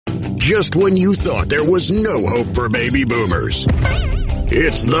just when you thought there was no hope for baby boomers.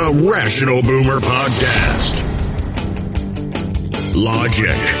 It's the Rational Boomer Podcast.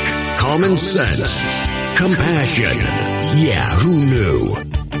 Logic, common sense, compassion. Yeah, who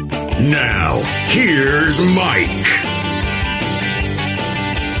knew? Now, here's Mike.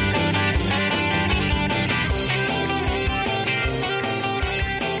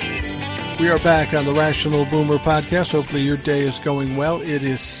 We are back on the Rational Boomer Podcast. Hopefully your day is going well. It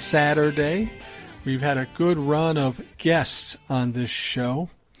is Saturday. We've had a good run of guests on this show.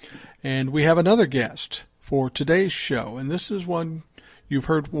 And we have another guest for today's show. And this is one you've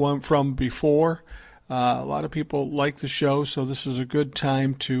heard one from before. A lot of people like the show, so this is a good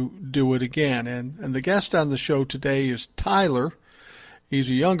time to do it again. And the guest on the show today is Tyler. He's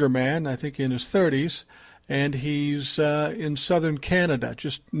a younger man, I think in his 30s. And he's in southern Canada,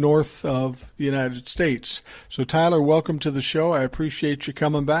 just north of the United States. So, Tyler, welcome to the show. I appreciate you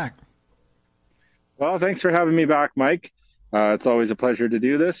coming back. Well, thanks for having me back, Mike. It's always a pleasure to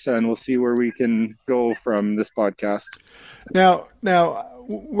do this, and we'll see where we can go from this podcast. Now,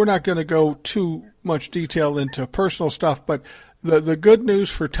 we're not going to go too much detail into personal stuff, but the good news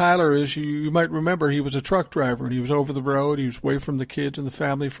for Tyler is you might remember he was a truck driver, and he was over the road. He was away from the kids and the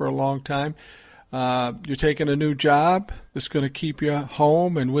family for a long time. You're taking a new job that's going to keep you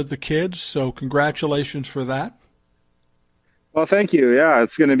home and with the kids, so congratulations for that. Well, thank you. Yeah,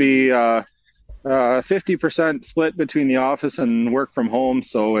 it's going to be 50% split between the office and work from home,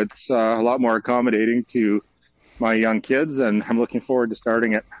 so it's a lot more accommodating to my young kids, and I'm looking forward to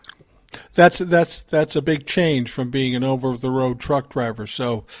starting it. That's a big change from being an over-the-road truck driver,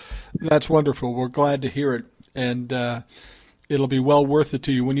 so that's wonderful. We're glad to hear it, and it'll be well worth it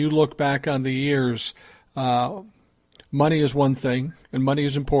to you. When you look back on the years, money is one thing, and money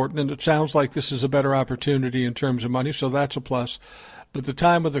is important, and it sounds like this is a better opportunity in terms of money, so that's a plus. But the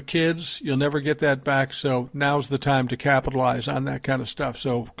time with the kids, you'll never get that back, so now's the time to capitalize on that kind of stuff.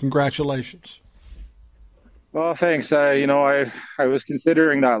 So congratulations. Well, thanks. I was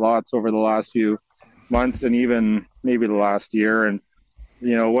considering that lots over the last few months and even maybe the last year. And,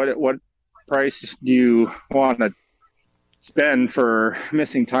 what price do you want to spend for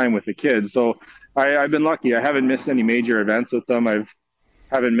missing time with the kids? So I've been lucky. I haven't missed any major events with them.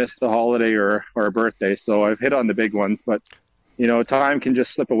 Haven't missed a holiday or a birthday. So I've hit on the big ones, but time can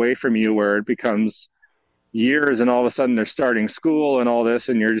just slip away from you where it becomes years and all of a sudden they're starting school and all this.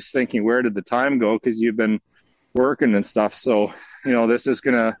 And you're just thinking, where did the time go? Cause you've been working and stuff. So, this is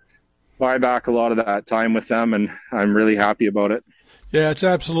going to buy back a lot of that time with them. And I'm really happy about it. Yeah, it's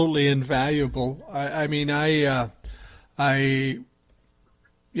absolutely invaluable.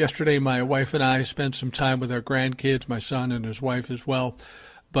 Yesterday, my wife and I spent some time with our grandkids, my son and his wife as well.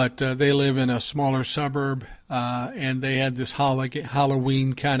 But they live in a smaller suburb, and they had this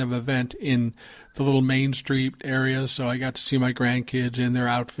Halloween kind of event in the little Main Street area. So I got to see my grandkids in their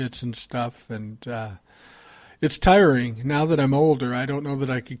outfits and stuff. And it's tiring. Now that I'm older, I don't know that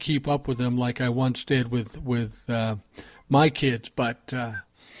I could keep up with them like I once did with my kids. But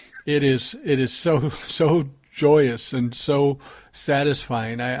it is so joyous and so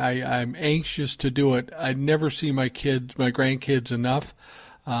satisfying. I'm anxious to do it. I never see my grandkids enough.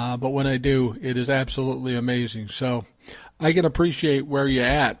 But when I do, it is absolutely amazing. So I can appreciate where you're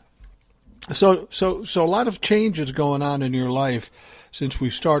at. So a lot of changes going on in your life since we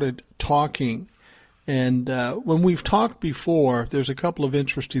started talking. And when we've talked before, there's a couple of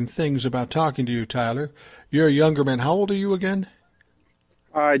interesting things about talking to you, Tyler. You're a younger man. How old are you again?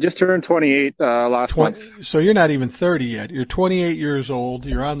 I just turned 28 last month. So you're not even 30 yet. You're 28 years old.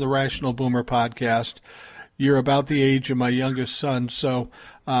 You're on the Rational Boomer Podcast. You're about the age of my youngest son. So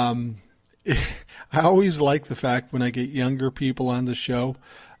I always like the fact when I get younger people on the show,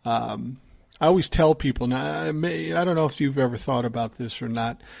 I always tell people, now, I don't know if you've ever thought about this or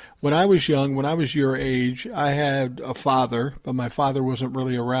not. When I was young, when I was your age, I had a father, but my father wasn't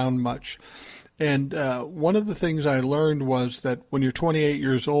really around much. And one of the things I learned was that when you're 28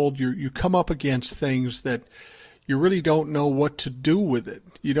 years old, you come up against things that you really don't know what to do with it.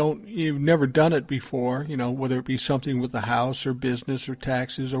 You've never done it before, whether it be something with the house or business or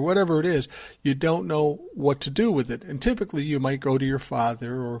taxes or whatever it is, you don't know what to do with it. And typically you might go to your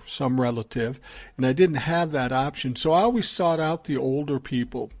father or some relative, and I didn't have that option. So I always sought out the older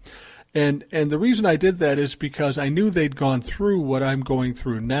people. And the reason I did that is because I knew they'd gone through what I'm going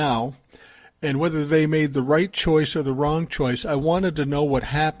through now. And whether they made the right choice or the wrong choice, I wanted to know what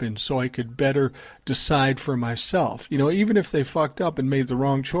happened so I could better decide for myself. Even if they fucked up and made the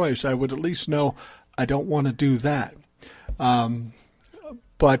wrong choice, I would at least know I don't want to do that.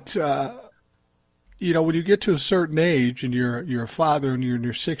 But when you get to a certain age and you're a father and you're in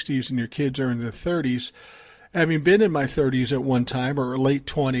your 60s and your kids are in their 30s, having been in my 30s at one time or late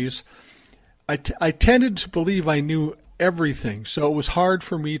 20s, I tended to believe I knew everything. So it was hard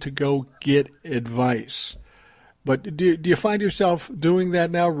for me to go get advice. But do you find yourself doing that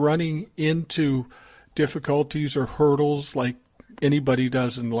now, running into difficulties or hurdles like anybody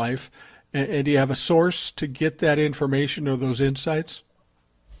does in life? And do you have a source to get that information or those insights?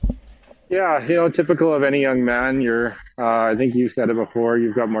 Yeah, typical of any young man, I think you said it before,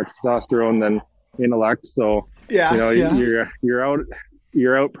 you've got more testosterone than intellect. So, you're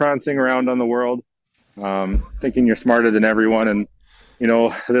out prancing around on the world, thinking you're smarter than everyone. And,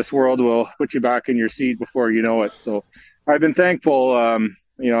 this world will put you back in your seat before you know it. So I've been thankful, I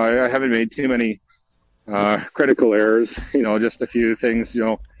haven't made too many critical errors, just a few things,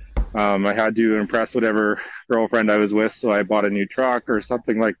 I had to impress whatever girlfriend I was with, so I bought a new truck or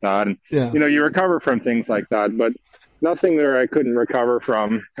something like that. And, you recover from things like that, but nothing there I couldn't recover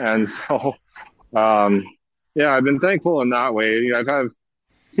from. And so, I've been thankful in that way. I've had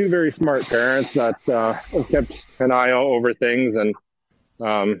two very smart parents that have kept an eye out over things. And,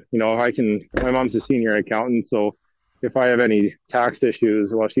 my mom's a senior accountant, so if I have any tax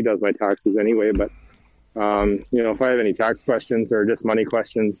issues, well, she does my taxes anyway, but, if I have any tax questions or just money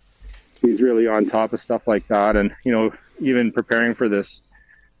questions, he's really on top of stuff like that. And, even preparing for this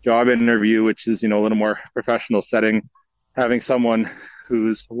job interview, which is, a little more professional setting, having someone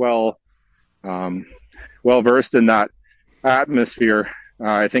who's well versed in that atmosphere,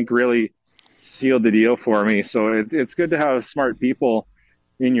 I think really sealed the deal for me. So it's good to have smart people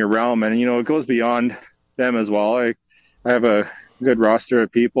in your realm. And, it goes beyond them as well. I have a good roster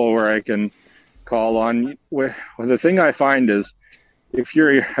of people where I can call on. The thing I find is, if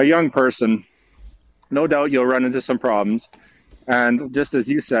you're a young person, no doubt you'll run into some problems. And just as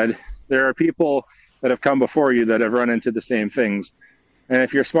you said, there are people that have come before you that have run into the same things. And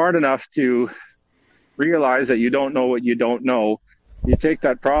if you're smart enough to realize that you don't know what you don't know, you take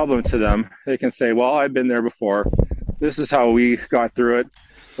that problem to them. They can say, well, I've been there before. This is how we got through it.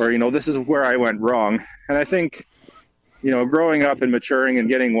 Or, this is where I went wrong. And I think, growing up and maturing and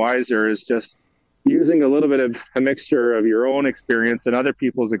getting wiser is just using a little bit of a mixture of your own experience and other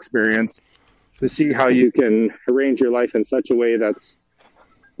people's experience to see how you can arrange your life in such a way that's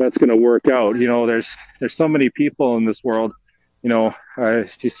going to work out. There's so many people in this world, you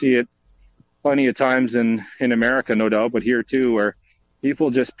see it plenty of times in America, no doubt, but here too, where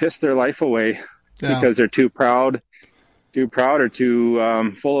people just piss their life away because they're too proud or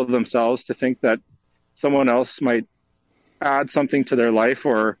too full of themselves to think that someone else might add something to their life,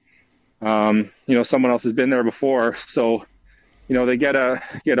 or someone else has been there before. So, they get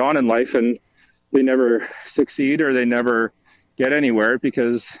on in life and they never succeed, or they never get anywhere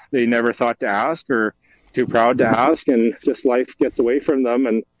because they never thought to ask, or too proud to ask, and just life gets away from them.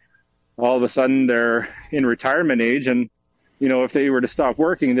 And all of a sudden they're in retirement age, and, if they were to stop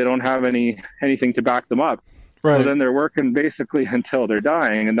working, they don't have anything to back them up. Right. So then they're working basically until they're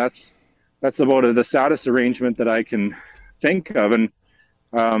dying. And that's about the saddest arrangement that I can think of. And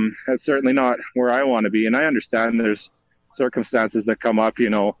that's certainly not where I want to be. And I understand there's circumstances that come up,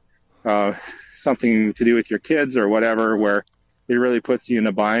 something to do with your kids or whatever, where it really puts you in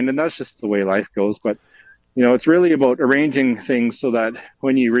a bind. And that's just the way life goes. But, it's really about arranging things so that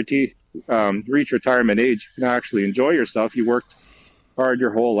when you reach retirement age, you can actually enjoy yourself. You worked hard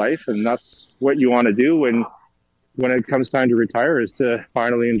your whole life, and that's what you want to do when it comes time to retire, is to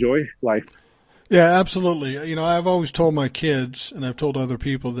finally enjoy life. Yeah, absolutely. I've always told my kids, and I've told other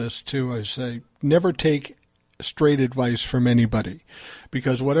people this too, I say, never take straight advice from anybody,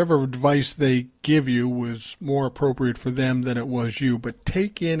 because whatever advice they give you was more appropriate for them than it was you. But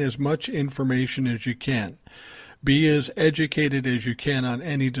take in as much information as you can. Be as educated as you can on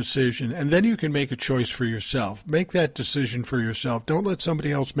any decision, and then you can make a choice for yourself. Make that decision for yourself. Don't let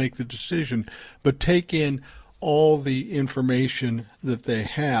somebody else make the decision, but take in all the information that they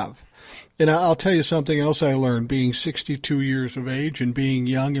have. And I'll tell you something else I learned, being 62 years of age and being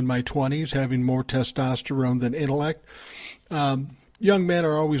young in my 20s, having more testosterone than intellect. Young men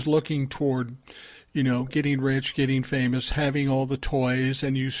are always looking toward, getting rich, getting famous, having all the toys,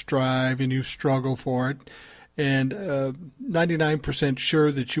 and you strive and you struggle for it. And 99%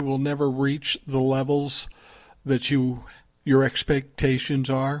 sure that you will never reach the levels that your expectations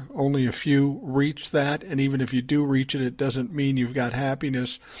are. Only a few reach that, and even if you do reach it, it doesn't mean you've got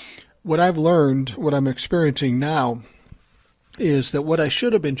happiness. What I've learned, what I'm experiencing now, is that what I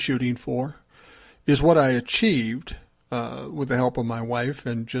should have been shooting for is what I achieved with the help of my wife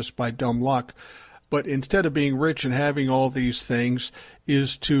and just by dumb luck. But instead of being rich and having all these things,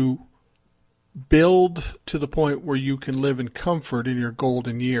 is to build to the point where you can live in comfort in your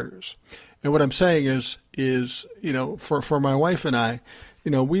golden years. And what I'm saying is, for my wife and I,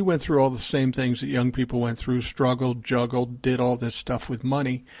 we went through all the same things that young people went through, struggled, juggled, did all this stuff with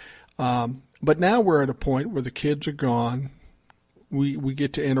money. But now we're at a point where the kids are gone. We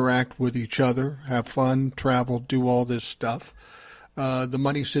get to interact with each other, have fun, travel, do all this stuff. The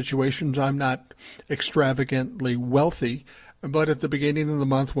money situations, I'm not extravagantly wealthy, but at the beginning of the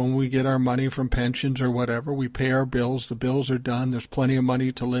month when we get our money from pensions or whatever, we pay our bills. The bills are done. There's plenty of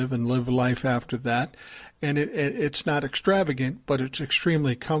money to live and live life after that. And it's not extravagant, but it's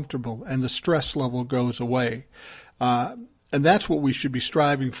extremely comfortable, and the stress level goes away. And that's what we should be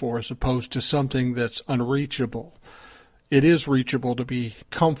striving for, as opposed to something that's unreachable. It is reachable to be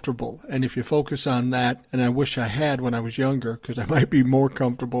comfortable, and if you focus on that, and I wish I had when I was younger, because I might be more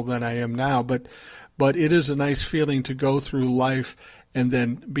comfortable than I am now, but it is a nice feeling to go through life and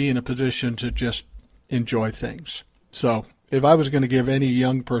then be in a position to just enjoy things. So if I was going to give any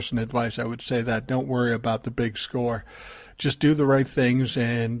young person advice, I would say that don't worry about the big score. Just do the right things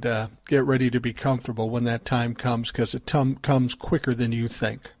and get ready to be comfortable when that time comes, because it comes quicker than you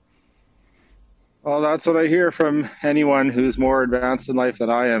think. Well, that's what I hear from anyone who's more advanced in life than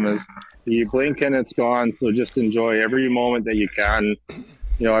I am, is you blink and it's gone. So just enjoy every moment that you can.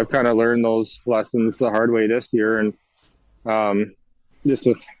 I've kind of learned those lessons the hard way this year, and just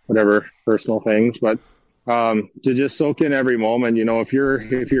with whatever personal things, but to just soak in every moment. If you're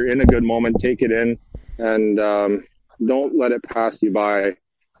in a good moment, take it in, and don't let it pass you by,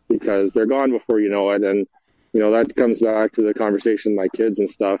 because they're gone before you know it. And that comes back to the conversation with my kids and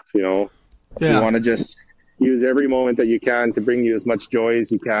stuff. Yeah. You want to just use every moment that you can to bring you as much joy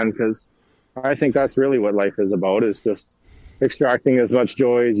as you can, because I think that's really what life is about, is just extracting as much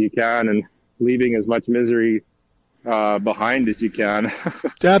joy as you can and leaving as much misery behind as you can.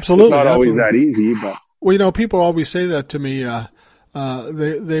 Absolutely. It's not always that easy, but well, people always say that to me.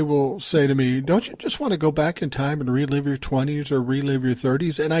 They will say to me, "Don't you just want to go back in time and relive your 20s or relive your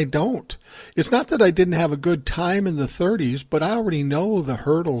 30s?" And I don't. It's not that I didn't have a good time in the 30s, but I already know the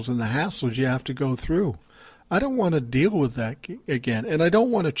hurdles and the hassles you have to go through. I don't want to deal with that again, and I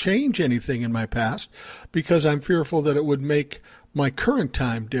don't want to change anything in my past, because I'm fearful that it would make my current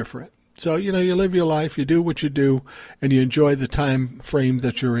time different. So, you live your life, you do what you do, and you enjoy the time frame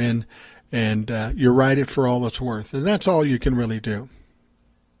that you're in, and you ride it for all it's worth. And that's all you can really do.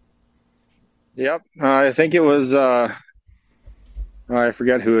 Yep. I think it was, I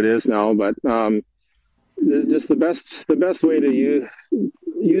forget who it is now, but just the best way to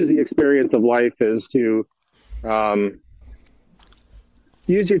use the experience of life is to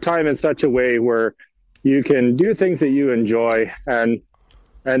use your time in such a way where you can do things that you enjoy, and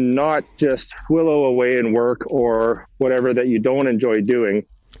not just willow away in work or whatever that you don't enjoy doing.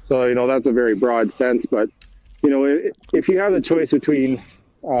 So, that's a very broad sense, but, if you have the choice between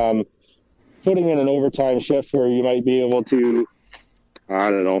putting in an overtime shift where you might be able to, I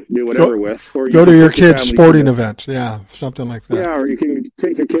don't know, do whatever or you go to your kids' sporting events. Yeah, something like that. Yeah, or you can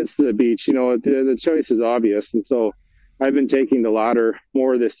take your kids to the beach. The choice is obvious. And so I've been taking the latter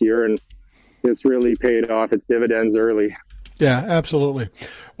more this year, and it's really paid off its dividends early. Yeah, absolutely.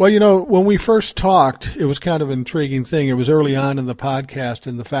 Well, when we first talked, it was kind of an intriguing thing. It was early on in the podcast,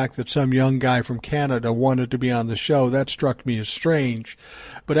 and the fact that some young guy from Canada wanted to be on the show, that struck me as strange.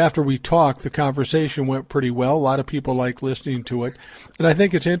 But after we talked, the conversation went pretty well. A lot of people like listening to it. And I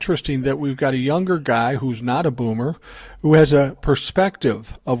think it's interesting that we've got a younger guy who's not a boomer, who has a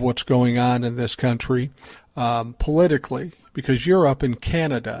perspective of what's going on in this country politically, because you're up in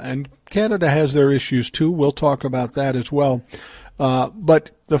Canada, and Canada has their issues too. We'll talk about that as well.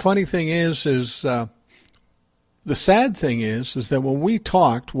 But the funny thing is the sad thing is that when we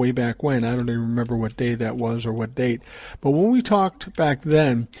talked way back when, I don't even remember what day that was or what date, but when we talked back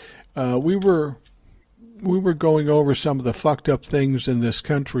then, we were going over some of the fucked up things in this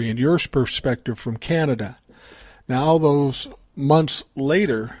country and your perspective from Canada. Now, all those months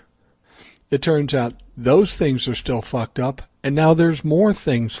later, it turns out those things are still fucked up, and now there's more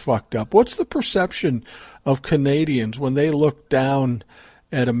things fucked up. What's the perception of Canadians when they look down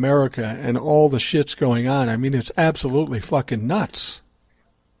at America and all the shit's going on? I mean, it's absolutely fucking nuts.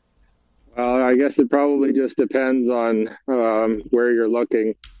 Well, I guess it probably just depends on where you're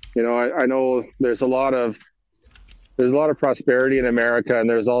looking. I know there's a lot of prosperity in America, and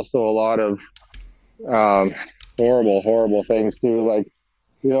there's also a lot of horrible things too. Like,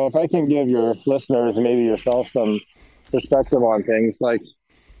 if I can give your listeners, maybe yourself, some perspective on things, like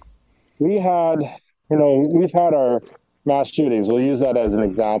we've had our mass shootings. We'll use that as an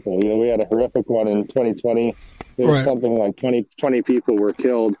example. We had a horrific one in 2020. There was something like 20 people were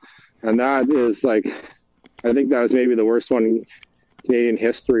killed. And that is like, I think that was maybe the worst one in Canadian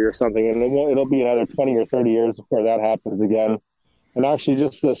history or something. And it'll be another 20 or 30 years before that happens again. And actually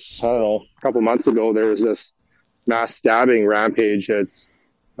just this, I don't know, a couple months ago, there was this mass stabbing rampage. It's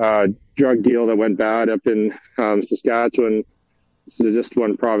a drug deal that went bad up in Saskatchewan. So just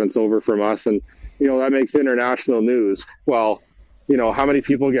one province over from us. And, that makes international news. Well, how many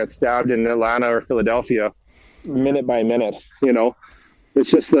people get stabbed in Atlanta or Philadelphia minute by minute?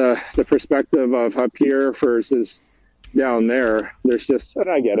 It's just the perspective of up here versus down there. There's just, and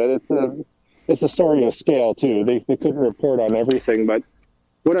I get it. It's a story of scale too. They couldn't report on everything, but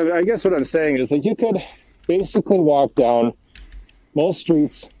I guess what I'm saying is that you could basically walk down most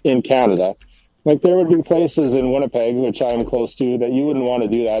streets in Canada. Like there would be places in Winnipeg, which I'm close to, that you wouldn't want to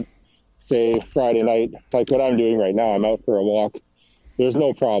do that, say Friday night, like what I'm doing right now. I'm out for a walk. There's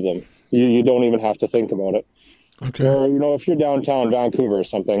no problem. You don't even have to think about it. Okay. Or, if you're downtown Vancouver or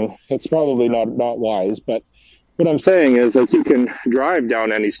something, it's probably not wise. But what I'm saying is that you can drive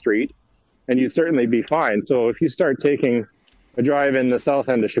down any street and you'd certainly be fine. So if you start taking a drive in the south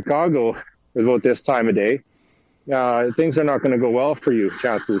end of Chicago about this time of day, things are not going to go well for you.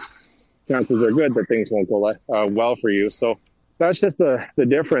 Chances are good that things won't go well for you. So that's just the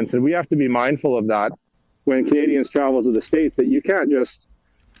difference. And we have to be mindful of that when Canadians travel to the States, that you can't just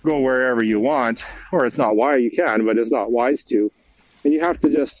go wherever you want, or it's not why you can, but it's not wise to. And you have to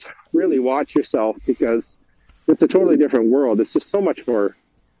just really watch yourself, because it's a totally different world. It's just so much more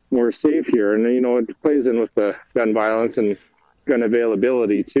safe here. And, it plays in with the gun violence and gun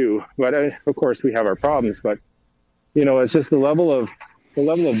availability too. But of course we have our problems, but it's just the level of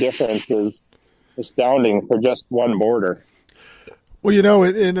difference is astounding for just one border. Well,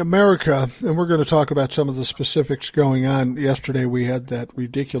 in America, and we're going to talk about some of the specifics going on. Yesterday we had that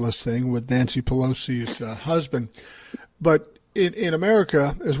ridiculous thing with Nancy Pelosi's husband. But in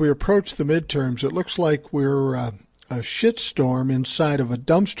America, as we approach the midterms, it looks like we're a shitstorm inside of a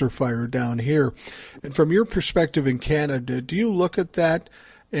dumpster fire down here. And from your perspective in Canada, do you look at that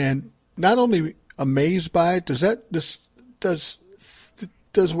and not only amazed by it,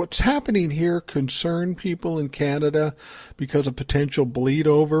 does what's happening here concern people in Canada because of potential bleed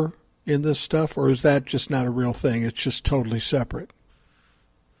over in this stuff, or is that just not a real thing? It's just totally separate.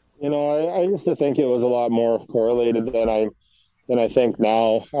 I used to think it was a lot more correlated than I think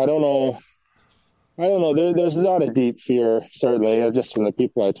now. I don't know. There's not a deep fear, certainly, just from the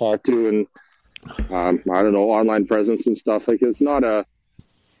people I talk to, and I don't know, online presence and stuff. Like, it's not a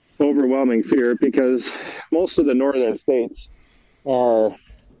overwhelming fear, because most of the northern states are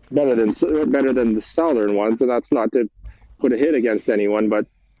better than the southern ones, and that's not to put a hit against anyone, but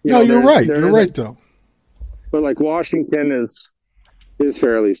you're right. You're right, though. But like Washington is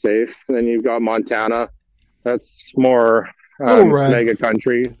fairly safe, and then you've got Montana. That's more mega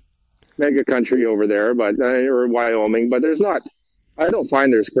country over there, but or Wyoming. But I don't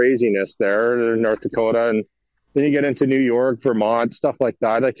find there's craziness there. North Dakota, and then you get into New York, Vermont, stuff like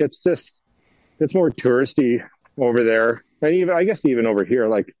that. Like it's more touristy over there. And even over here,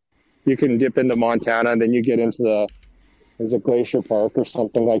 like you can dip into Montana and then you get into there's a glacier park or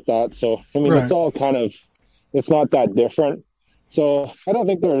something like that. So, right. It's all it's not that different. So I don't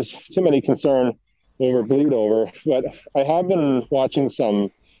think there's too many concern over bleed over, but I have been watching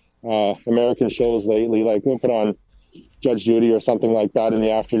some American shows lately, like we'll put on Judge Judy or something like that in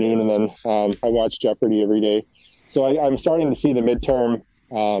the afternoon. And then I watch Jeopardy every day. So I'm starting to see the midterm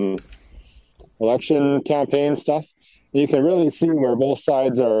election campaign stuff. You can really see where both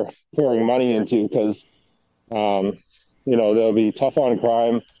sides are pouring money into, because, they'll be tough on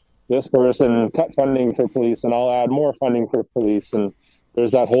crime. This person cut funding for police, and I'll add more funding for police. And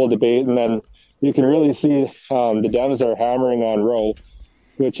there's that whole debate. And then you can really see the Dems are hammering on Roe,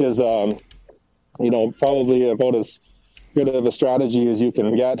 which is, probably about as good of a strategy as you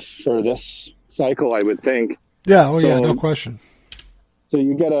can get for this cycle, I would think. Yeah, no question. So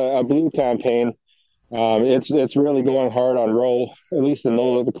you get a blue campaign. It's really going hard on Roe, at least in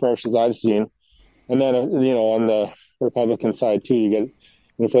the commercials I've seen. And then, on the Republican side too, you get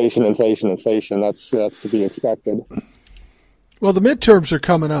inflation. That's to be expected. Well, the midterms are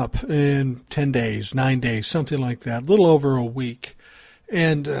coming up in 10 days, 9 days, something like that, a little over a week.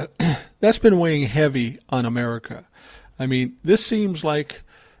 And that's been weighing heavy on America. This seems like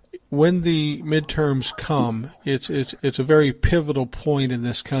when the midterms come, it's a very pivotal point in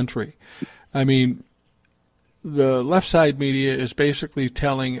this country. The left side media is basically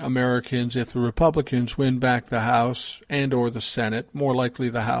telling Americans, if the Republicans win back the House and or the Senate, more likely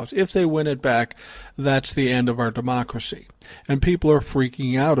the House, if they win it back, that's the end of our democracy. And people are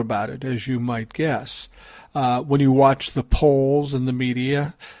freaking out about it, as you might guess. When you watch the polls and the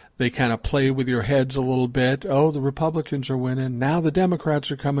media, They kind of play with your heads a little bit. Oh, the Republicans are winning. Now the Democrats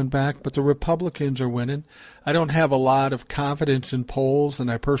are coming back, but the Republicans are winning. I don't have a lot of confidence in polls,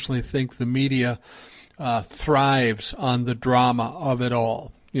 and I personally think the media thrives on the drama of it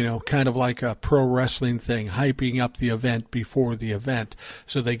all. You know, kind of like a pro wrestling thing, hyping up the event before the event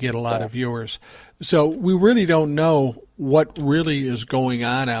so they get a lot of viewers. So we really don't know what really is going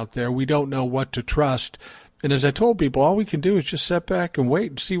on out there. We don't know what to trust. And as I told people, all we can do is just sit back and wait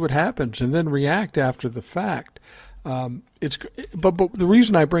and see what happens and then react after the fact. But the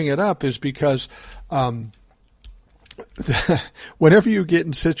reason I bring it up is because whenever you get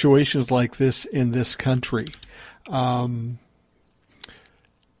in situations like this in this country, and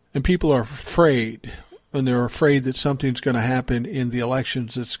people are afraid, and they're afraid that something's going to happen in the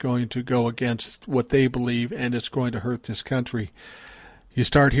elections that's going to go against what they believe and it's going to hurt this country. You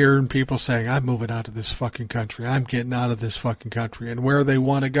start hearing people saying, I'm moving out of this fucking country. I'm getting out of this fucking country. And where they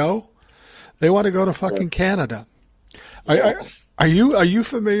want to go? They want to go to fucking Canada. Are you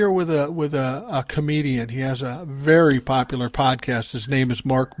familiar with a comedian? He has a very popular podcast. His name is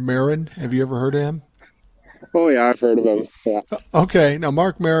Mark Maron. Have you ever heard of him? Oh, yeah, I've heard of him. Yeah. Okay. Now,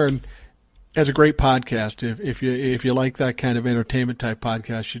 Mark Maron has a great podcast. If you like that kind of entertainment type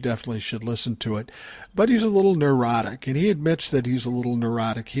podcast, you definitely should listen to it. But he's a little neurotic, and he admits that he's a little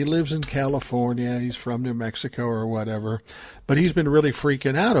neurotic. He lives in California. He's from New Mexico or whatever, but he's been really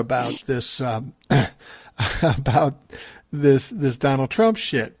freaking out about this about this Donald Trump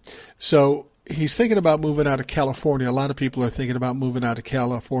shit. So he's thinking about moving out of California. A lot of people are thinking about moving out of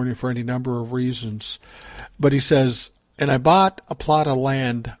California for any number of reasons. But he says, and I bought a plot of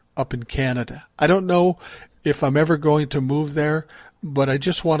land up in Canada. I don't know if I'm ever going to move there, but I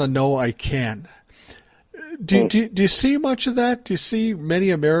just want to know I can. Do you see much of that? Do you see many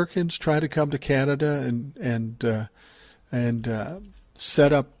Americans try to come to Canada and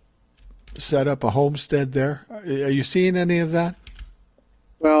set up a homestead there? Are you seeing any of that?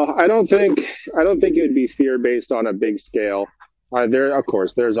 Well, I don't think it would be fear based on a big scale. Of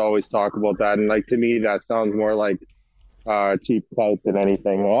course, there's always talk about that, and like to me, that sounds more like cheap clout than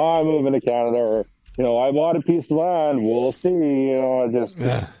anything. Oh, I'm moving to Canada, or I bought a piece of land. We'll see.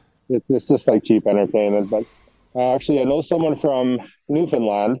 It's just like cheap entertainment. But actually, I know someone from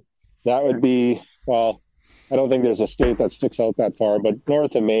Newfoundland. That would be, well, I don't think there's a state that sticks out that far, but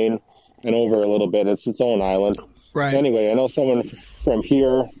north of Maine and over a little bit, it's its own island. Right. Anyway, I know someone from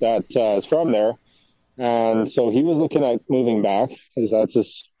here that is from there, and so he was looking at moving back because that's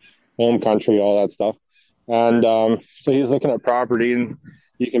his home country, all that stuff. And so he was looking at property, and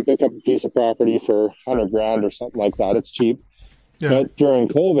you can pick up a piece of property for $100,000 or something like that. It's cheap. Yeah. But during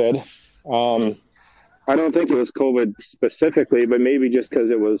COVID, I don't think it was COVID specifically, but maybe just because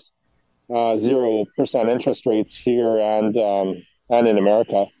it was 0% interest rates here and in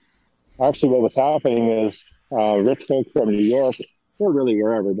America. Actually, what was happening is rich folk from New York, or really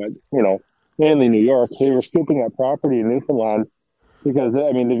wherever, but mainly New York, they were scooping up property in Newfoundland because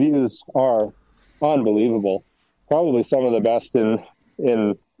the views are unbelievable. Probably some of the best in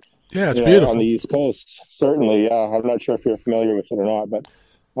it's beautiful on the East Coast. Certainly, yeah. I'm not sure if you're familiar with it or not, but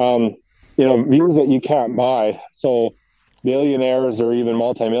views that you can't buy. So billionaires or even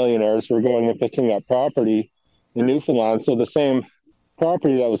multimillionaires were going and picking up property in Newfoundland. So the same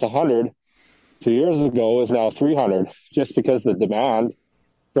property that was 100 2 years ago is now 300, just because the demand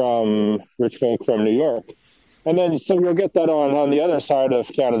from rich folk from New York. And then so you'll get that on the other side of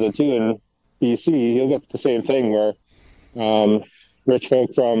Canada too, in BC. You'll get the same thing where rich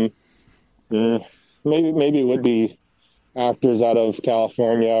folk from maybe it would be actors out of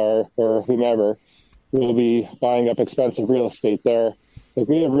California or whomever will be buying up expensive real estate there. Like,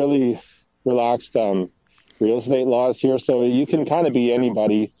 we have really relaxed real estate laws here, so you can kind of be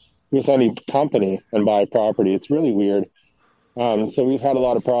anybody with any company and buy property. It's really weird. So we've had a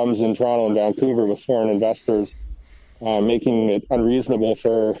lot of problems in Toronto and Vancouver with foreign investors making it unreasonable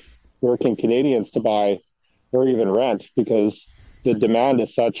for working Canadians to buy or even rent, because the demand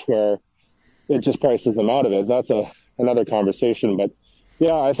is such where it just prices them out of it. That's another conversation. But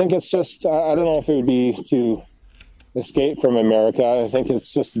yeah, I think it's just, I don't know if it would be to escape from America. I think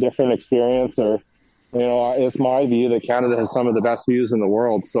it's just a different experience, or, it's my view that Canada has some of the best views in the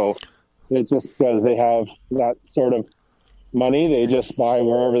world. So it's just because they have that sort of money, they just buy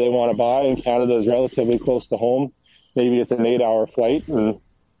wherever they want to buy, and Canada is relatively close to home. Maybe it's an 8-hour flight, and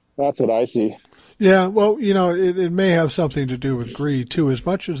that's what I see. Yeah, well, it may have something to do with greed, too. As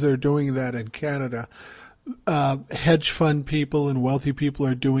much as they're doing that in Canada, hedge fund people and wealthy people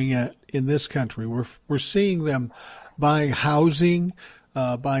are doing it in this country. We're seeing them buying housing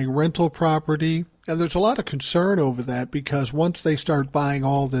buying rental property. And there's a lot of concern over that because once they start buying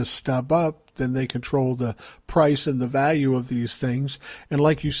all this stuff up, then they control the price and the value of these things. And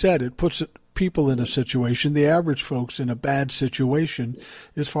like you said, it puts people in a situation, the average folks in a bad situation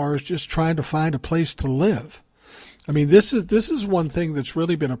as far as just trying to find a place to live. I mean, this is one thing that's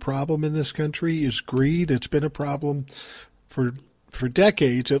really been a problem in this country is greed. It's been a problem for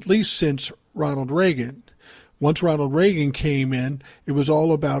decades, at least since Ronald Reagan. Once Ronald Reagan came in, it was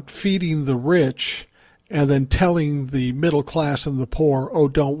all about feeding the rich and then telling the middle class and the poor, oh,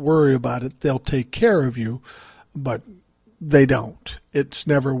 don't worry about it, they'll take care of you. But they don't. It's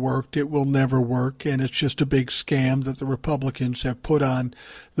never worked. It will never work. And it's just a big scam that the Republicans have put on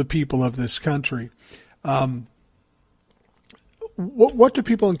the people of this country. What do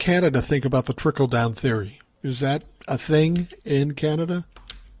people in Canada think about the trickle-down theory? Is that a thing in Canada?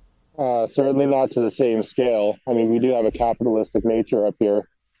 Certainly not to the same scale. I mean, we do have a capitalistic nature up here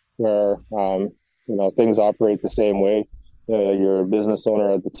where, things operate the same way. You're a business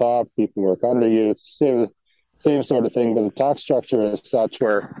owner at the top, people work under you. It's the same sort of thing, but the tax structure is such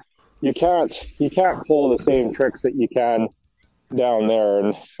where you can't pull the same tricks that you can down there.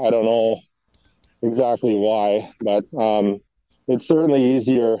 And I don't know exactly why, but it's certainly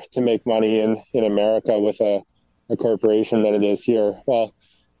easier to make money in America with a corporation than it is here. Well,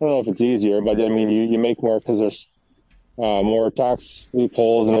 I don't know if it's easier, but I mean, you make more because there's more tax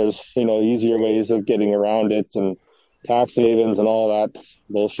loopholes and there's, easier ways of getting around it and tax havens and all that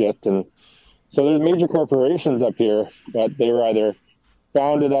bullshit. And so there's major corporations up here, but they were either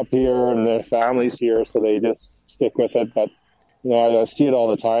founded up here and their families here, so they just stick with it. But, I see it all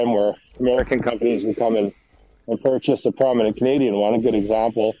the time where American companies will come and purchase a prominent Canadian one. A good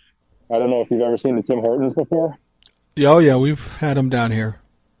example. I don't know if you've ever seen the Tim Hortons before. Oh, yeah, we've had them down here.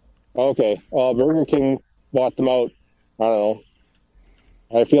 Okay. Burger King bought them out, I don't know.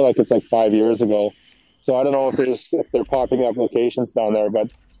 I feel like it's like 5 years ago. So I don't know if they're popping up locations down there,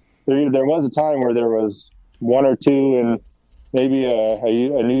 but there was a time where there was one or two in maybe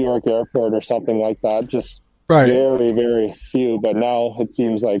a New York airport or something like that. Just right. Very, very few. But now it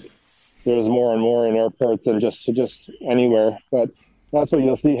seems like there's more and more in airports and just anywhere. But that's what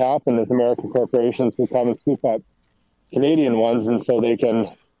you'll see happen is American corporations will come and scoop up Canadian ones, and so they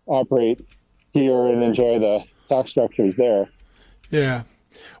can operate here and enjoy the tax structures there. Yeah.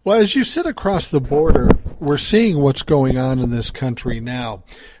 Well, as you sit across the border, we're seeing what's going on in this country now.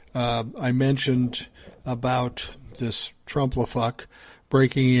 I mentioned about this Trumplafuck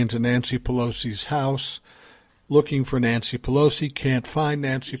breaking into Nancy Pelosi's house, looking for Nancy Pelosi, can't find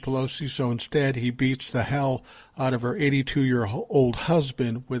Nancy Pelosi, so instead he beats the hell out of her 82-year-old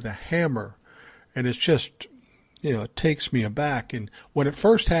husband with a hammer. And it's just, it takes me aback. And when it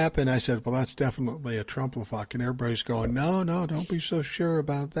first happened, I said, well, that's definitely a Trumplafuck. And everybody's going, no, don't be so sure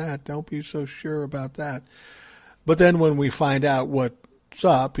about that. Don't be so sure about that. But then when we find out what's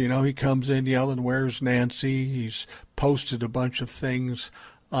up, he comes in yelling, where's Nancy? He's posted a bunch of things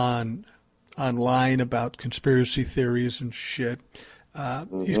online about conspiracy theories and shit.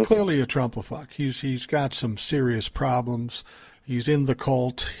 He's clearly a Trumplafuck. He's got some serious problems. He's in the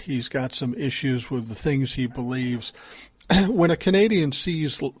cult. He's got some issues with the things he believes. When a Canadian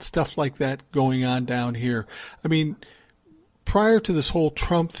sees stuff like that going on down here, I mean, prior to this whole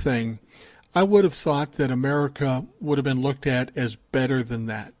Trump thing, I would have thought that America would have been looked at as better than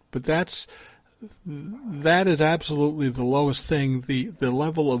that. But that is absolutely the lowest thing. The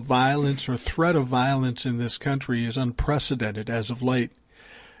level of violence or threat of violence in this country is unprecedented as of late.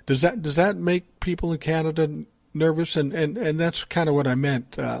 Does that make people in Canada nervous? And that's kind of what I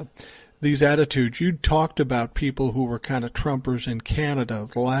meant. These attitudes. You talked about people who were kind of Trumpers in Canada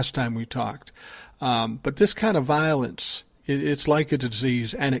the last time we talked. But this kind of violence, it's like a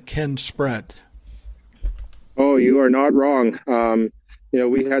disease, and it can spread. Oh, you are not wrong.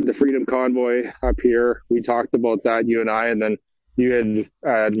 We had the Freedom Convoy up here. We talked about that, you and I, and then you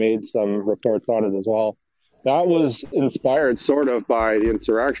had made some reports on it as well. That was inspired sort of by the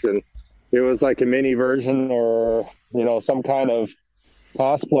insurrection. It was like a mini version or, some kind of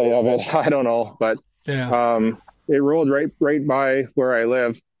cosplay of it. I don't know, but yeah. It rolled right by where I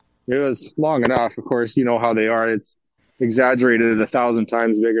live. It was long enough. Of course, you know how they are. It's exaggerated 1,000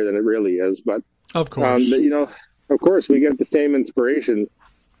 times bigger than it really is. But of course, of course, we get the same inspiration,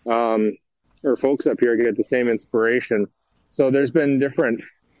 or folks up here get the same inspiration. So there's been different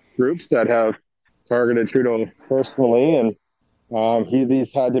groups that have targeted Trudeau personally, and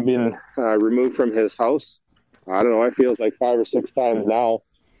these had to be removed from his house. I don't know, I feel it's like 5 or 6 times now,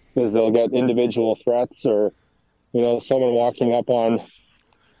 because they'll get individual threats or, someone walking up on,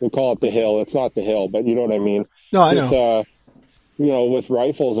 we call it the Hill. It's not the Hill, but you know what I mean. No, I know. with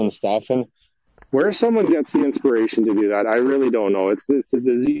rifles and stuff. And where someone gets the inspiration to do that, I really don't know. It's a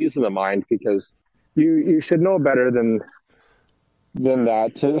disease of the mind, because you should know better than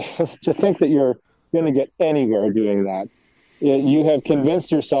that to think that you're going to get anywhere doing that. You have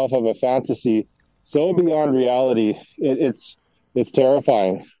convinced yourself of a fantasy so beyond reality. It's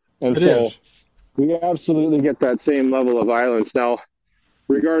terrifying. And so we absolutely get that same level of violence. Now,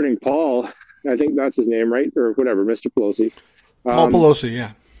 regarding Paul, I think that's his name, right? Or whatever, Mr. Pelosi. Paul Pelosi,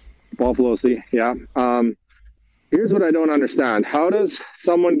 yeah. Paul Pelosi, yeah. Here's what I don't understand. How does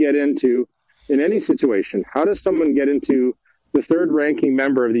someone get into, in any situation, how does someone get into the third ranking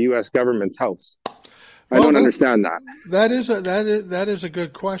member of the U.S. government's house? I don't understand that. That is a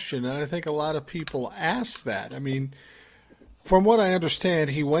good question, and I think a lot of people ask that. I mean, from what I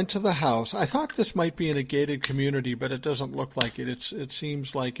understand, he went to the house. I thought this might be in a gated community, but it doesn't look like it. It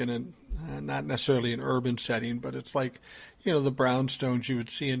seems like in a not necessarily an urban setting, but it's like, the brownstones you would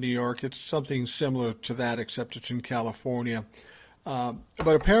see in New York. It's something similar to that, except it's in California. But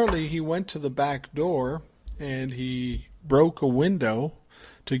apparently he went to the back door and he broke a window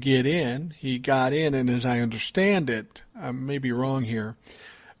to get in. He got in, and as I understand it, I may be wrong here,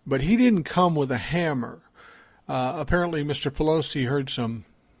 but he didn't come with a hammer. Apparently Mr. Pelosi heard some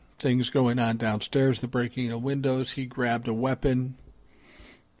things going on downstairs, the breaking of windows. He grabbed a weapon,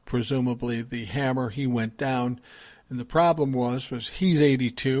 presumably the hammer. He went down, and the problem was he's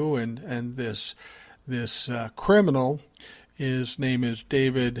 82, and this criminal, his name is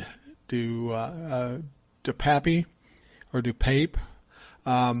David DuPape,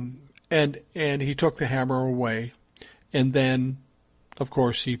 and he took the hammer away, and then, of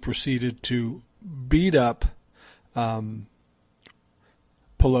course, he proceeded to beat up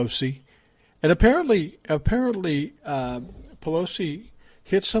Pelosi, and apparently Pelosi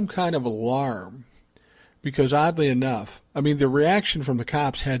hit some kind of alarm, because oddly enough, I mean, the reaction from the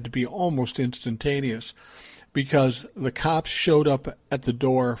cops had to be almost instantaneous, because the cops showed up at the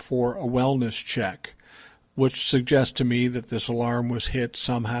door for a wellness check, which suggests to me that this alarm was hit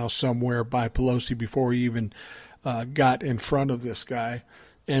somehow, somewhere by Pelosi before he even got in front of this guy.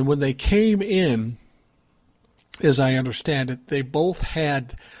 And when they came in, as I understand it, they both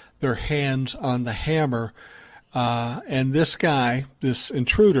had their hands on the hammer, and this guy, this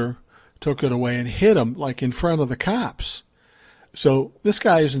intruder, took it away and hit him like in front of the cops. So this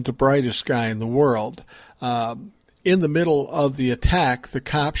guy isn't the brightest guy in the world. In the middle of the attack, the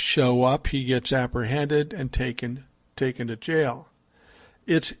cops show up. He gets apprehended and taken to jail.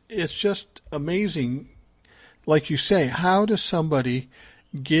 It's just amazing. Like you say, how does somebody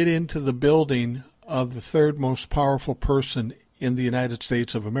get into the building of the third most powerful person in the United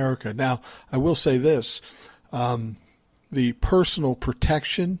States of America? Now, I will say this. The personal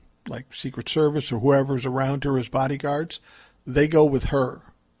protection, like Secret Service or whoever's around her as bodyguards, they go with her.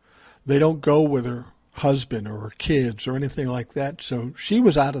 They don't go with her husband or her kids or anything like that. So she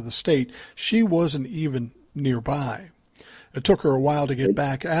was out of the state. She wasn't even nearby. It took her a while to get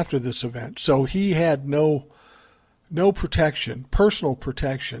back after this event. So he had no protection, personal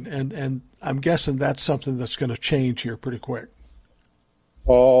protection, and I'm guessing that's something that's going to change here pretty quick.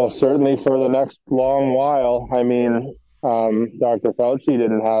 Oh, certainly for the next long while. I mean, Dr. Fauci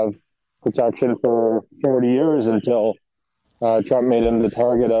didn't have protection for 40 years until Trump made him the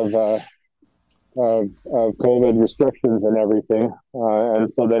target of COVID restrictions and everything.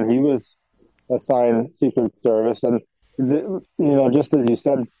 And so then he was assigned Secret Service. And, just as you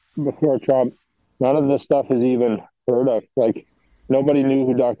said before Trump, none of this stuff is even heard of. Like, nobody knew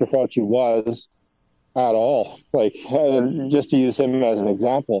who Dr. Fauci was at all. Like, just to use him as an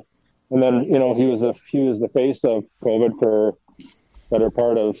example. And then, he was the face of COVID for the better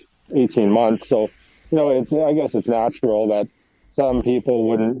part of 18 months. So, I guess it's natural that some people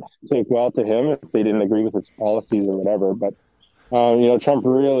wouldn't take well to him if they didn't agree with his policies or whatever. But, Trump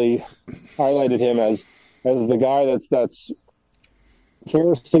really highlighted him as the guy that's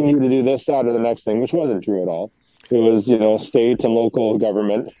forcing you to do this, that, or the next thing, which wasn't true at all. It was, state and local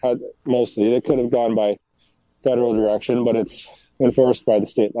government mostly. It could have gone by federal direction, but it's enforced by the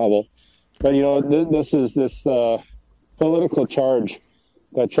state level. But, this is this political charge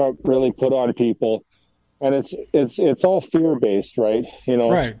that Trump really put on people. And it's all fear-based, right?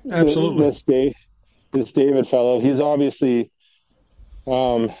 Right, absolutely. This David fellow, he's obviously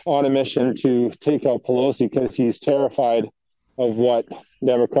on a mission to take out Pelosi because he's terrified of what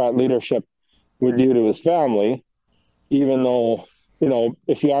Democrat leadership would do to his family, even though,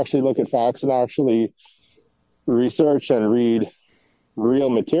 if you actually look at facts and actually research and read real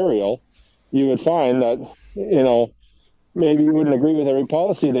material, you would find that, maybe you wouldn't agree with every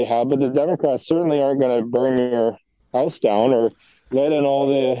policy they have, but the Democrats certainly aren't going to burn your house down, or let in all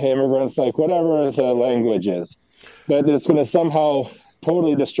the immigrants, like whatever the language is, that it's going to somehow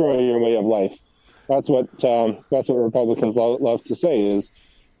totally destroy your way of life. That's what Republicans love to say is,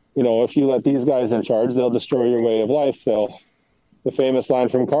 if you let these guys in charge, they'll destroy your way of life. The famous line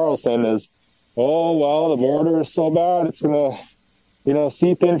from Carlson is, "Oh, well, the border is so bad, it's going to,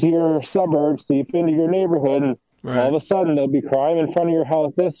 seep into your suburbs, seep into your neighborhood, and right. all of a sudden there'll be crime in front of your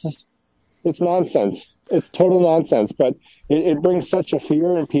house." It's nonsense. It's total nonsense, but it brings such a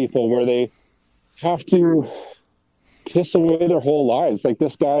fear in people where they have to piss away their whole lives. Like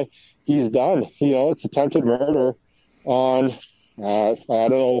this guy, he's done. It's attempted murder on, I don't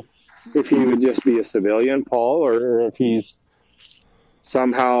know if he would just be a civilian, Paul, or if he's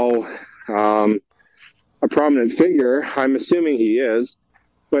somehow a prominent figure. I'm assuming he is,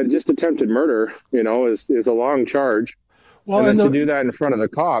 but just attempted murder, is a long charge. Well, and then to do that in front of the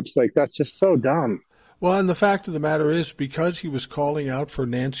cops, like, that's just so dumb. Well, and the fact of the matter is, because he was calling out for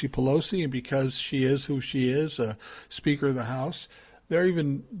Nancy Pelosi and because she is who she is, Speaker of the House,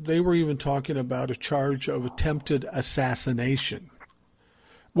 they were even talking about a charge of attempted assassination,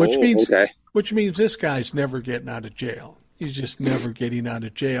 which means this guy's never getting out of jail. He's just never getting out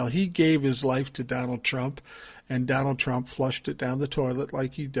of jail. He gave his life to Donald Trump, and Donald Trump flushed it down the toilet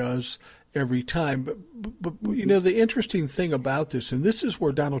like he does every time. But the interesting thing about this, and this is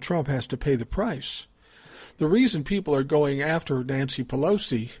where Donald Trump has to pay the price. The reason people are going after Nancy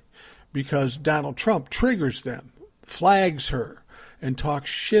Pelosi because Donald Trump triggers them, flags her, and talks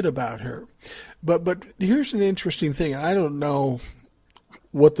shit about her. But here's an interesting thing. I don't know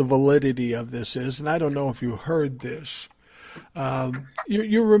what the validity of this is, and I don't know if you heard this.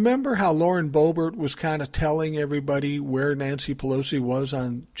 You remember how Lauren Boebert was kind of telling everybody where Nancy Pelosi was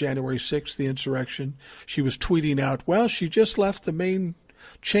on January 6th, the insurrection? She was tweeting out, well, she just left the main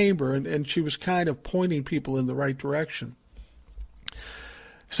chamber, and she was kind of pointing people in the right direction.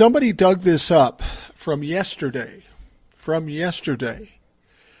 Somebody dug this up from yesterday.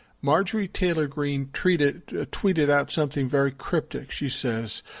 Marjorie Taylor Greene tweeted out something very cryptic. She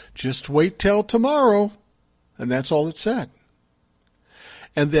says, "Just wait till tomorrow." And that's all it said.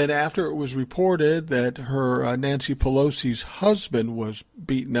 And then after it was reported that her Nancy Pelosi's husband was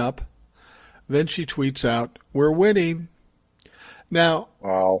beaten up, then she tweets out, "We're winning." Now,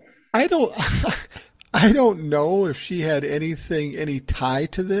 wow. I don't know if she had any tie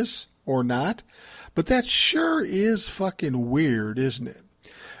to this or not, but that sure is fucking weird, isn't it?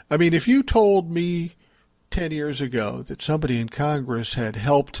 I mean, if you told me 10 years ago that somebody in Congress had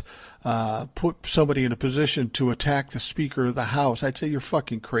helped put somebody in a position to attack the Speaker of the House, I'd say you're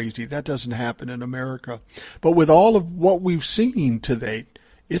fucking crazy. That doesn't happen in America. But with all of what we've seen to date,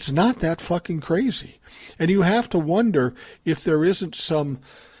 it's not that fucking crazy. And you have to wonder if there isn't some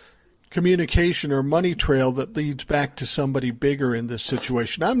communication or money trail that leads back to somebody bigger in this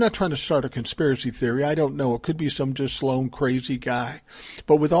situation. I'm not trying to start a conspiracy theory. I don't know. It could be some just lone crazy guy.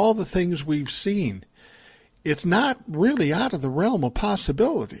 But with all the things we've seen, it's not really out of the realm of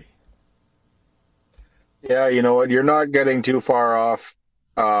possibility. Yeah, you know what? You're not getting too far off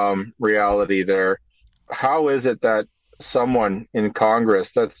reality there. How is it that someone in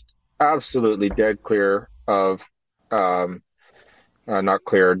Congress that's absolutely dead clear of,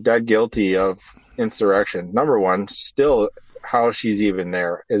 dead guilty of insurrection, number one, still how she's even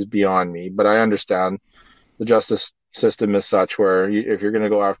there is beyond me. But I understand the justice system is such where if you're going to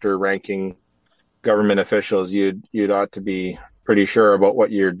go after ranking government officials, you'd ought to be pretty sure about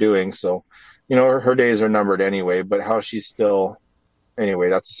what you're doing. So, her days are numbered anyway, but how she's still, anyway,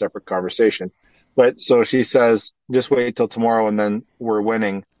 that's a separate conversation. But so she says, just wait till tomorrow and then we're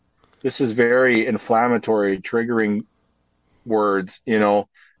winning. This is very inflammatory, triggering words, and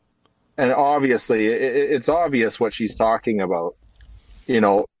obviously it's obvious what she's talking about.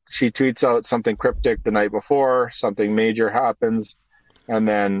 She tweets out something cryptic the night before, something major happens, and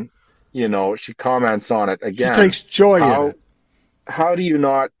then, she comments on it again. She takes joy in it. How do you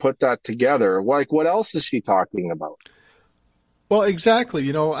not put that together? Like, what else is she talking about? Well,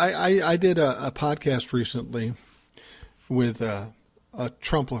 exactly. I did a podcast recently with a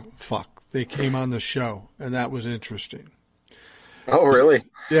Trump fuck. They came on the show, and that was interesting. Oh, really?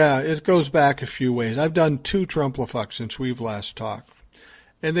 Yeah, it goes back a few ways. I've done 2 Trump-fucks since we've last talked,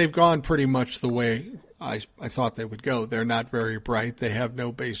 and they've gone pretty much the way I thought they would go. They're not very bright. They have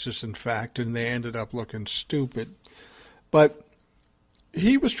no basis in fact, and they ended up looking stupid. But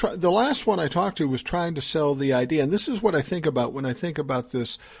he was the last one I talked to was trying to sell the idea, and this is what I think about when I think about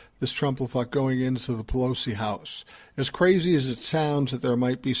this Trump-fuck going into the Pelosi house. As crazy as it sounds that there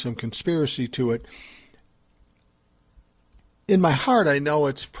might be some conspiracy to it, in my heart, I know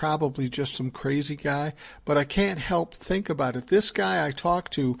it's probably just some crazy guy, but I can't help think about it. This guy I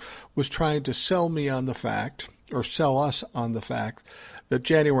talked to was trying to sell me on the fact, or sell us on the fact, that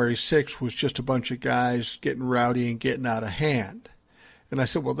January 6th was just a bunch of guys getting rowdy and getting out of hand. And I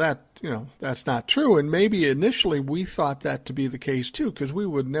said, well, that's not true. And maybe initially we thought that to be the case too, because we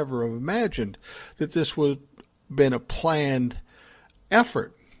would never have imagined that this would have been a planned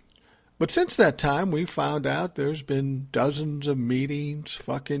effort. But since that time, we found out there's been dozens of meetings,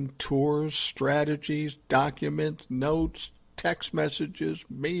 fucking tours, strategies, documents, notes, text messages,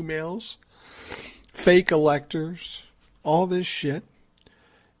 emails, fake electors, all this shit.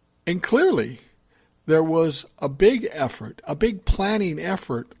 And clearly, there was a big effort, a big planning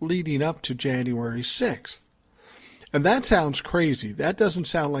effort leading up to January 6th. And that sounds crazy. That doesn't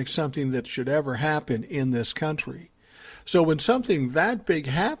sound like something that should ever happen in this country. So when something that big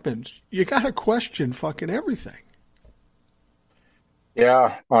happens, you got to question fucking everything.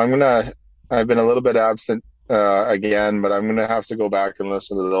 Yeah, I've been a little bit absent again, but I'm going to have to go back and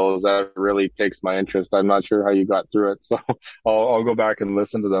listen to those. That really piques my interest. I'm not sure how you got through it, so I'll go back and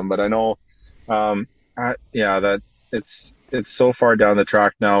listen to them. But I know, that it's so far down the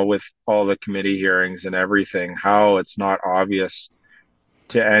track now with all the committee hearings and everything, how it's not obvious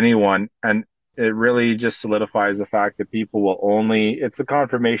to anyone. And it really just solidifies the fact that people will it's a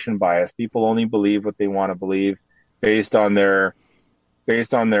confirmation bias. People only believe what they want to believe based on their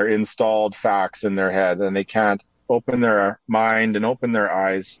installed facts in their head, and they can't open their mind and open their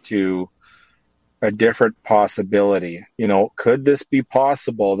eyes to a different possibility. Could this be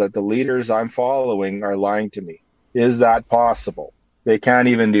possible that the leaders I'm following are lying to me? Is that possible? They can't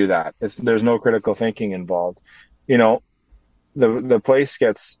even do that. There's no critical thinking involved. The place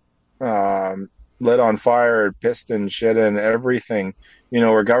gets lit on fire, piston shit and everything,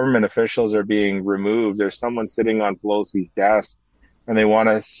 where government officials are being removed. There's someone sitting on Pelosi's desk and they want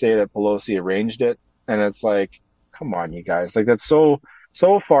to say that Pelosi arranged it. And it's like, come on, you guys, like that's so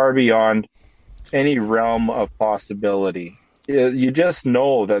far beyond any realm of possibility. You just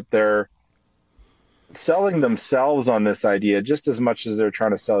know that they're selling themselves on this idea just as much as they're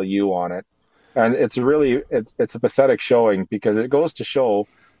trying to sell you on it. And it's a pathetic showing, because it goes to show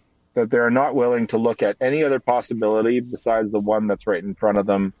that they're not willing to look at any other possibility besides the one that's right in front of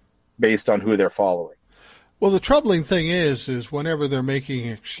them based on who they're following. Well, the troubling thing is whenever they're making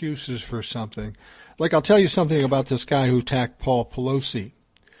excuses for something, like I'll tell you something about this guy who attacked Paul Pelosi.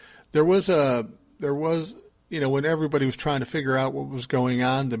 There was, when everybody was trying to figure out what was going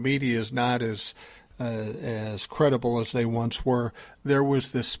on, the media is not as credible as they once were. There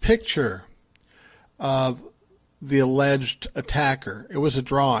was this picture of the alleged attacker. It was a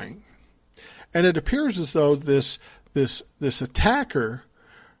drawing. And it appears as though this attacker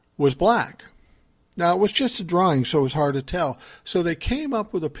was black. Now, it was just a drawing, so it was hard to tell. So they came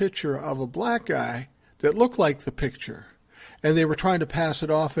up with a picture of a black guy that looked like the picture, and they were trying to pass it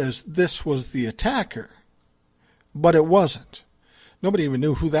off as this was the attacker. But it wasn't. Nobody even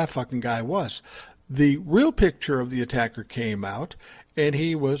knew who that fucking guy was. The real picture of the attacker came out, and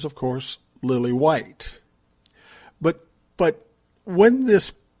he was, of course, lily white. But when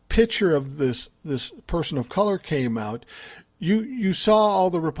this picture of this person of color came out, you saw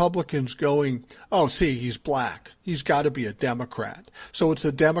all the Republicans going, oh, see, he's black. He's got to be a Democrat. So it's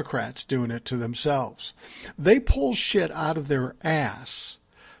the Democrats doing it to themselves. They pull shit out of their ass,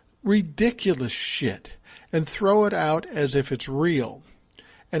 ridiculous shit, and throw it out as if it's real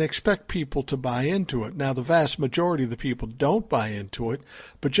and expect people to buy into it. Now, the vast majority of the people don't buy into it,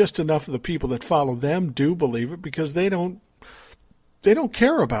 but just enough of the people that follow them do believe it, because they don't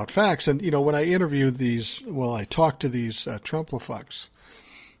care about facts. And, when I interviewed I talked to these Trump-lefucks,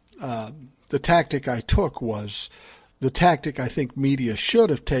 the tactic I took was the tactic I think media should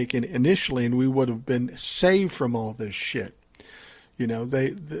have taken initially, and we would have been saved from all this shit.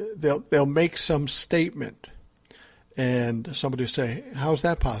 They'll make some statement, and somebody would say, how's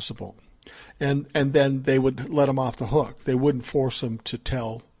that possible? And then they would let them off the hook. They wouldn't force them to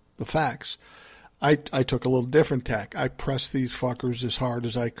tell the facts. I took a little different tack. I pressed these fuckers as hard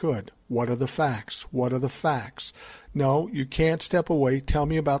as I could. What are the facts? What are the facts? No, you can't step away. Tell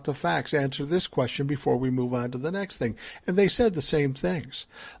me about the facts. Answer this question before we move on to the next thing. And they said the same things.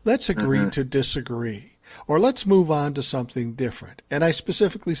 Let's agree to disagree. Or let's move on to something different. And I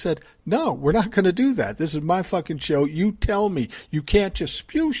specifically said, no, we're not going to do that. This is my fucking show. You tell me. You can't just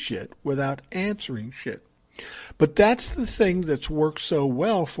spew shit without answering shit. But that's the thing that's worked so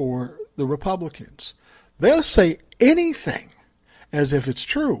well for the Republicans. They'll say anything as if it's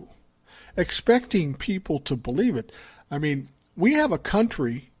true, expecting people to believe it. I mean, we have a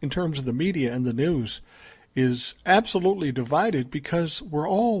country, in terms of the media and the news, is absolutely divided because we're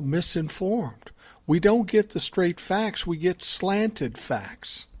all misinformed. We don't get the straight facts. We get slanted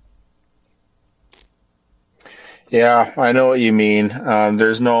facts. Yeah, I know what you mean.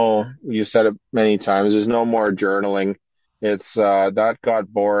 You said it many times, there's no more journaling. It's that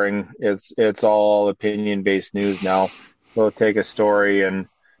got boring. It's all opinion-based news now. We'll take a story and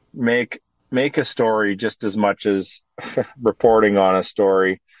make a story just as much as reporting on a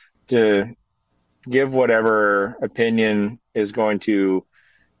story to give whatever opinion is going to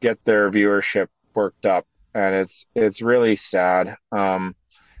get their viewership worked up. And it's really sad.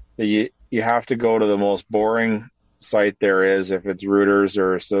 You have to go to the most boring site there is, if it's Reuters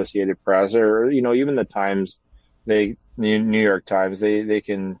or Associated Press or even the Times, New York Times, they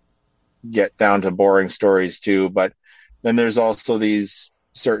can get down to boring stories too. But then there's also these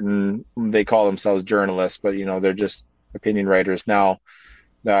certain, they call themselves journalists, but they're just opinion writers now,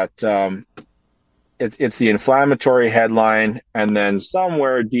 that it's the inflammatory headline, and then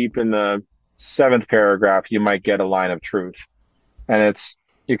somewhere deep in the 7th paragraph you might get a line of truth, and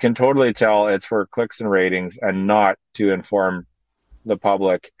you can totally tell it's for clicks and ratings and not to inform the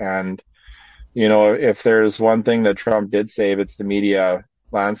public. And if there's one thing that Trump did save, it's the media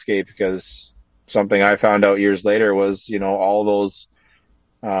landscape, because something I found out years later was all those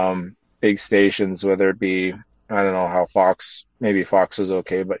big stations, whether it be, I don't know how maybe Fox was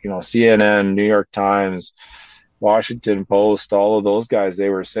okay, but CNN, New York Times, Washington Post, all of those guys, they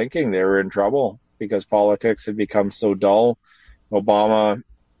were sinking. They were in trouble because politics had become so dull. Obama,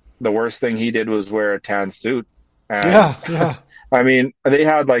 the worst thing he did was wear a tan suit. And, yeah. I mean, they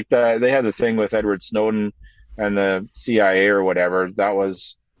had the thing with Edward Snowden and the CIA or whatever. That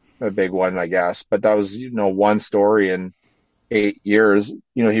was a big one, I guess. But that was one story in 8 years.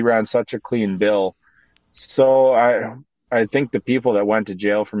 He ran such a clean bill. So I think the people that went to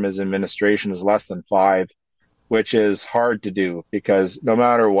jail from his administration is less than 5, which is hard to do, because no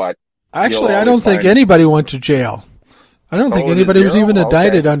matter what. Actually, I don't think anybody went to jail. I don't think anybody was even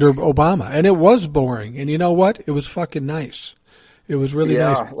indicted under Obama. And it was boring. And you know what? It was fucking nice. It was really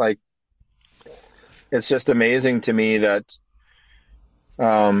nice. Yeah, it's just amazing to me that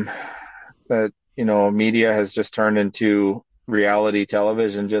media has just turned into reality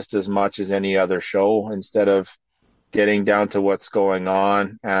television just as much as any other show, instead of getting down to what's going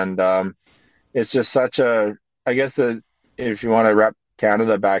on. And it's just such I guess if you want to wrap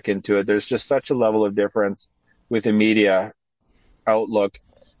Canada back into it, there's just such a level of difference with the media outlook.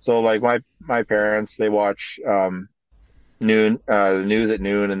 So my parents, they watch the news at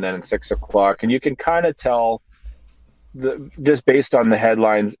noon and then at 6 o'clock, and you can kind of tell just based on the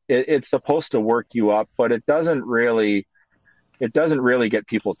headlines, it's supposed to work you up, but it doesn't really get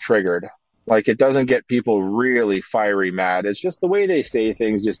people triggered. It doesn't get people really fiery mad. It's just the way they say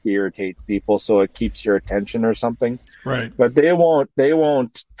things just irritates people, so it keeps your attention or something. Right. But they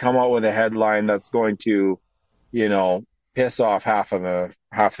won't come out with a headline that's going to, piss off half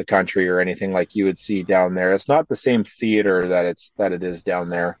the country or anything like you would see down there. It's not the same theater that it is down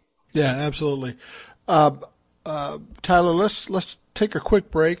there. Yeah, absolutely. Tyler, let's take a quick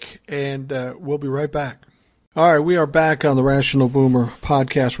break, and we'll be right back. All right, we are back on the Rational Boomer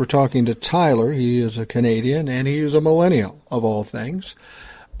podcast. We're talking to Tyler. He is a Canadian, and he is a millennial, of all things.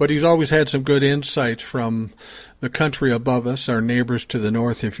 But he's always had some good insights from the country above us, our neighbors to the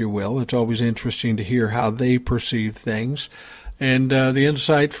north, if you will. It's always interesting to hear how they perceive things. And the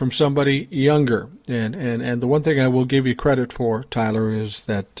insight from somebody younger. And the one thing I will give you credit for, Tyler, is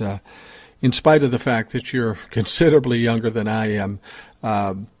that in spite of the fact that you're considerably younger than I am,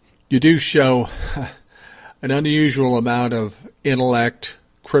 you do show an unusual amount of intellect,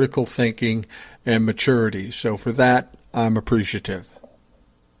 critical thinking, and maturity. So for that, I'm appreciative.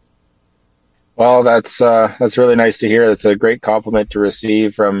 Well, that's really nice to hear. That's a great compliment to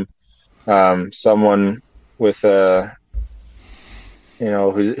receive from someone with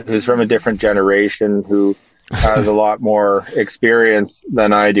who's from a different generation, who has a lot more experience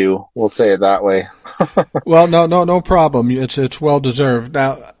than I do. We'll say it that way. Well, no problem. It's well deserved.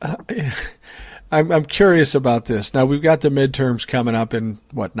 Now, I'm curious about this. Now, we've got the midterms coming up in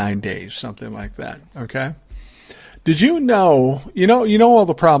 9 days, something like that. Okay. Did you know all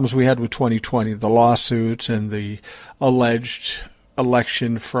the problems we had with 2020, the lawsuits and the alleged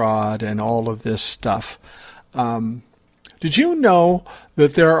election fraud and all of this stuff? Did you know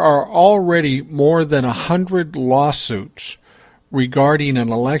that there are already more than 100 lawsuits regarding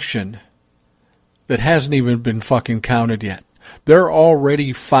an election that hasn't even been fucking counted yet? They're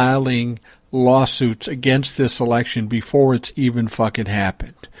already filing lawsuits against this election before it's even fucking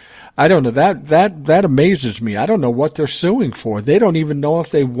happened. I don't know. That amazes me. I don't know what they're suing for. They don't even know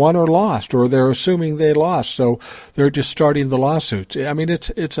if they won or lost, or they're assuming they lost, so they're just starting the lawsuits. I mean,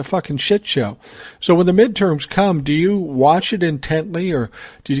 it's a fucking shit show. So when the midterms come, do you watch it intently, or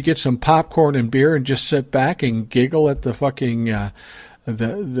do you get some popcorn and beer and just sit back and giggle at the fucking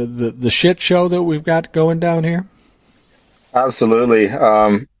the shit show that we've got going down here? Absolutely.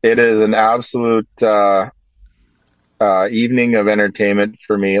 It is an absolute evening of entertainment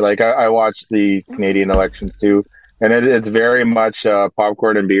for me. Like I watch the Canadian elections too, and it's very much a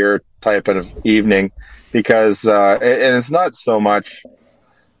popcorn and beer type of evening because and it's not so much.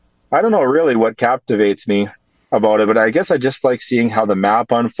 I don't know really what captivates me about it, but I guess I just like seeing how the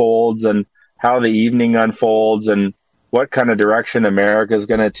map unfolds and how the evening unfolds and what kind of direction America is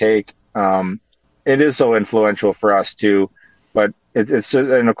going to take. It is so influential for us too, but it's just,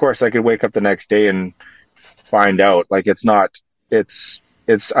 and of course I could wake up the next day and find out. Like it's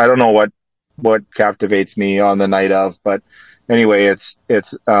I don't know what captivates me on the night of, but anyway, it's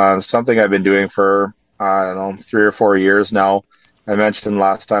something I've been doing for I don't know 3 or 4 years now. I mentioned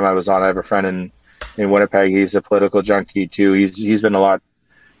last time I was on, I have a friend in Winnipeg. He's a political junkie too. He's been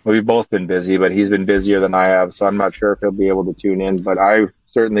we've both been busy, but he's been busier than I have, so I'm not sure if he'll be able to tune in, but I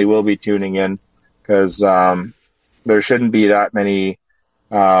certainly will be tuning in because there shouldn't be that many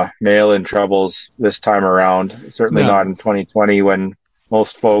mail-in troubles this time around. Certainly not in 2020 when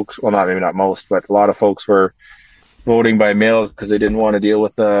most folks, well, maybe not most, but a lot of folks were voting by mail because they didn't want to deal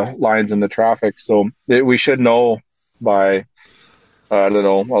with the lines in the traffic. So we should know by, I don't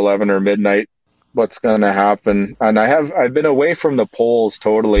know, 11 or midnight what's going to happen. And I've been away from the polls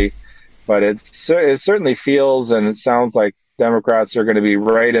totally, but it certainly feels and it sounds like Democrats are going to be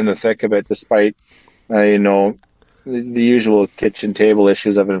right in the thick of it, despite, the usual kitchen table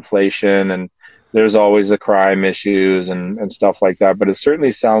issues of inflation, and there's always the crime issues and stuff like that. But it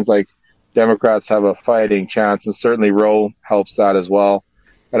certainly sounds like Democrats have a fighting chance, and certainly Roe helps that as well.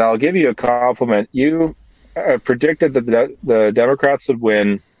 But I'll give you a compliment. You predicted that the Democrats would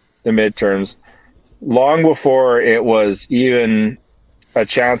win the midterms long before it was even a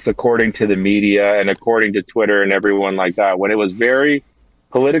chance, according to the media and according to Twitter and everyone like that, when it was very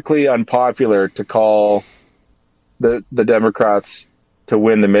politically unpopular to call the Democrats to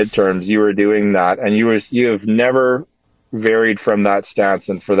win the midterms. You were doing that, and you have never varied from that stance,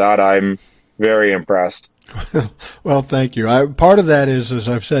 and for that I'm very impressed. Well, thank you. Part of that is, as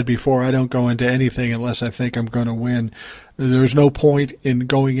I've said before, I don't go into anything unless I think I'm going to win. There's no point in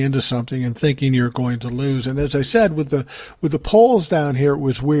going into something and thinking you're going to lose. And as I said, with the polls down here, it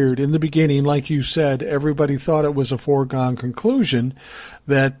was weird. In the beginning, like you said, everybody thought it was a foregone conclusion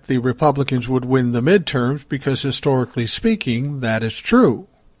that the Republicans would win the midterms because, historically speaking, that is true.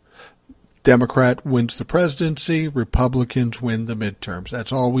 Democrat wins the presidency, Republicans win the midterms.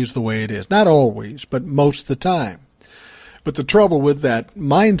 That's always the way it is. Not always, but most of the time. But the trouble with that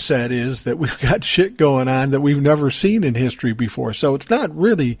mindset is that we've got shit going on that we've never seen in history before. So it's not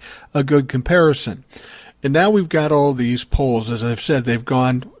really a good comparison. And now we've got all these polls. As I've said, they've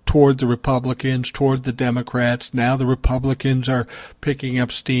gone toward the Republicans, toward the Democrats. Now the Republicans are picking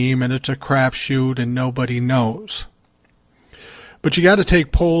up steam, and it's a crapshoot, and nobody knows. But you got to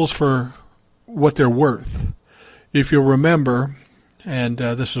take polls for what they're worth. If you'll remember, and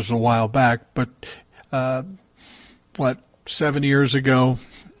this was a while back, but 7 years ago,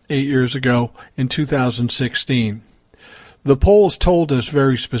 8 years ago, in 2016, the polls told us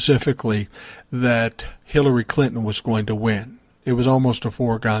very specifically that Hillary Clinton was going to win. It was almost a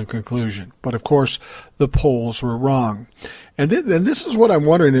foregone conclusion. But, of course, the polls were wrong. And this is what I'm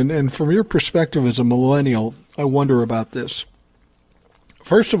wondering, and from your perspective as a millennial, I wonder about this.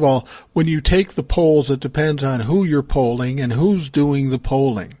 First of all, when you take the polls, it depends on who you're polling and who's doing the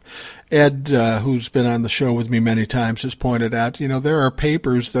polling. Ed, who's been on the show with me many times, has pointed out, there are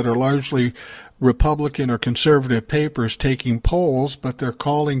papers that are largely Republican or conservative papers taking polls, but they're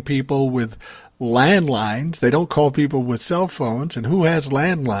calling people with landlines. They don't call people with cell phones. And who has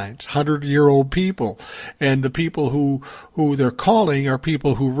landlines? 100-year-old people. And the people who they're calling are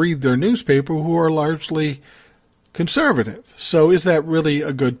people who read their newspaper who are largely conservative. So is that really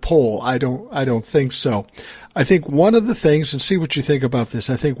a good poll? I don't think so. I think one of the things, and see what you think about this,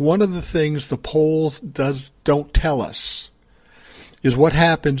 I think one of the things the polls don't tell us is what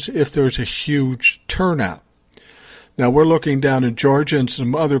happens if there's a huge turnout. Now, we're looking down in Georgia and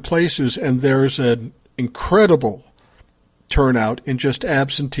some other places, and there's an incredible turnout in just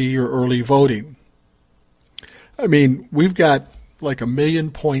absentee or early voting. I mean, we've got like 1.6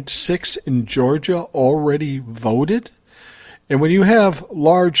 million in Georgia already voted. And when you have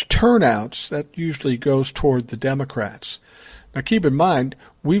large turnouts, that usually goes toward the Democrats. Now, keep in mind,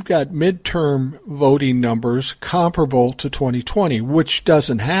 we've got midterm voting numbers comparable to 2020, which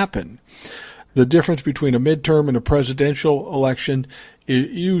doesn't happen. The difference between a midterm and a presidential election,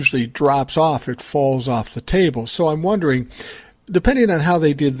 it usually drops off. It falls off the table. So I'm wondering, depending on how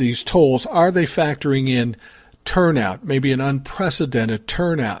they did these tolls, are they factoring in turnout, maybe an unprecedented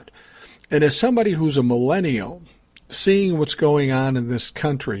turnout? And as somebody who's a millennial, seeing what's going on in this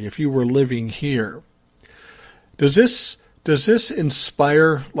country, if you were living here, does this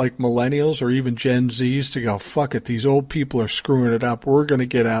inspire like millennials or even Gen Zs to go, fuck it, these old people are screwing it up, we're going to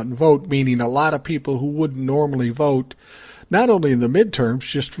get out and vote, meaning a lot of people who wouldn't normally vote, not only in the midterms,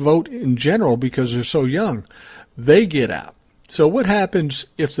 just vote in general because they're so young, they get out. So what happens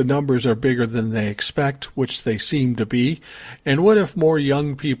if the numbers are bigger than they expect, which they seem to be, and what if more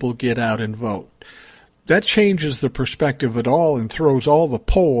young people get out and vote? That changes the perspective at all and throws all the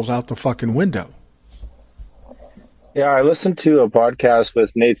polls out the fucking window. Yeah, I listened to a podcast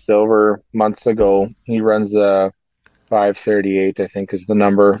with Nate Silver months ago. He runs 538, I think is the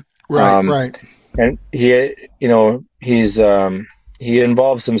number. Right. And he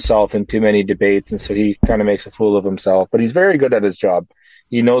involves himself in too many debates, and so he kind of makes a fool of himself. But he's very good at his job.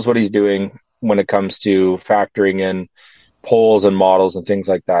 He knows what he's doing when it comes to factoring in polls and models and things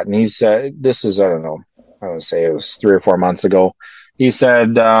like that. And he said, this was, I would say it was 3 or 4 months ago. He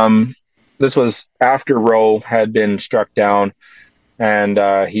said, this was after Roe had been struck down,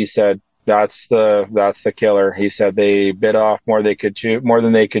 and he said that's the killer. He said they bit off more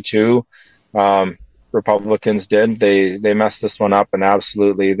than they could chew. Republicans did. They messed this one up, and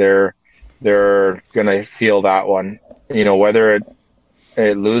absolutely they're gonna feel that one. Whether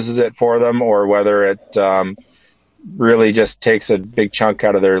it loses it for them or whether it really just takes a big chunk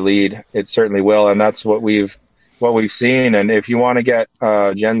out of their lead, it certainly will. And that's what we've seen. And if you want to get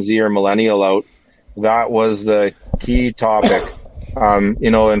Gen Z or millennial out, that was the key topic.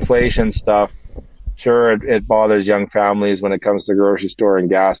 Inflation stuff, sure, it bothers young families when it comes to grocery store and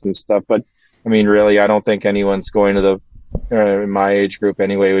gas and stuff. But I mean, really, I don't think anyone's going to my age group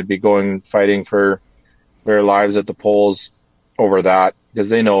anyway, would be fighting for their lives at the polls over that, because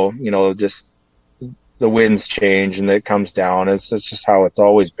they know, just the winds change and it comes down. It's just how it's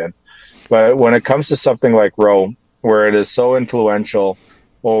always been. But when it comes to something like Roe, where it is so influential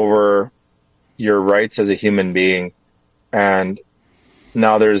over your rights as a human being, and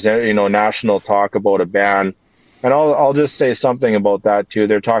now there's national talk about a ban, and I'll just say something about that too.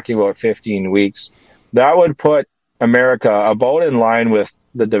 They're talking about 15 weeks. That would put America about in line with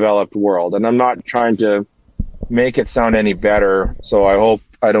the developed world. And I'm not trying to make it sound any better, so I hope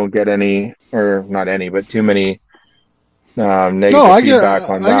I don't get any, or not any, but too many negative feedback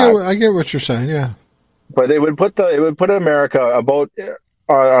on that. I get what you're saying, yeah. But it would put America about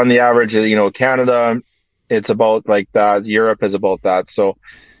on the average. Canada, it's about like that. Europe is about that. So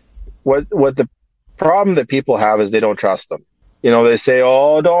what the problem that people have is they don't trust them. They say,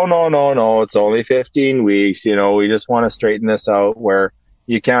 oh, no, it's only 15 weeks. We just want to straighten this out where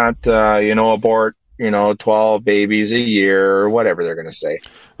you can't, abort, 12 babies a year or whatever they're going to say.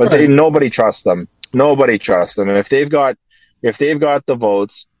 But right. Nobody trusts them. Nobody trusts them. And if they've got the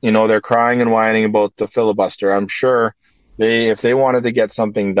votes, they're crying and whining about the filibuster. I'm sure if they wanted to get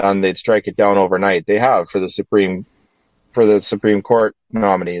something done, they'd strike it down overnight. They have for the Supreme Court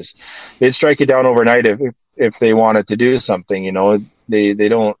nominees. They'd strike it down overnight if they wanted to do something. They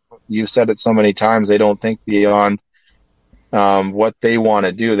don't. You've said it so many times. They don't think beyond what they want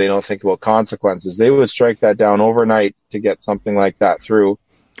to do. They don't think about consequences. They would strike that down overnight to get something like that through.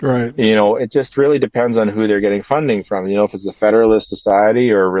 Right. It just really depends on who they're getting funding from. If it's the Federalist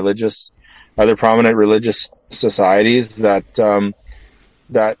Society or other prominent religious societies that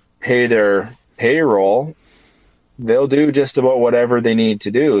pay their payroll, they'll do just about whatever they need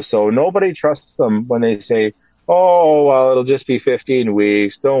to do. So nobody trusts them when they say, oh, well, it'll just be 15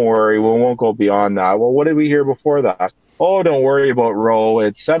 weeks. Don't worry. We won't go beyond that. Well, what did we hear before that? Oh, don't worry about Roe.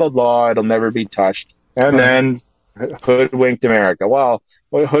 It's settled law. It'll never be touched. And then hoodwinked America. Well,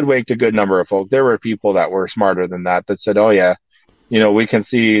 hoodwinked a good number of folk. There were people that were smarter than that said, oh, yeah, we can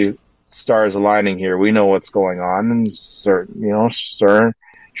see stars aligning here. We know what's going on. And,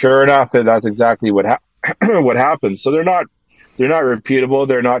 sure enough, that's exactly what happens. So they're not reputable.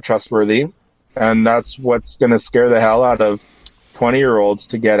 They're not trustworthy. And that's what's going to scare the hell out of 20-year-olds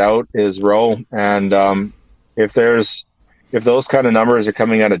to get out is Roe. And if those kind of numbers are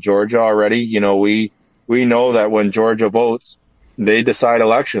coming out of Georgia already, we know that when Georgia votes, they decide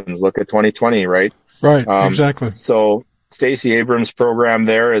elections. Look at 2020, right? Right, exactly. So Stacey Abrams' program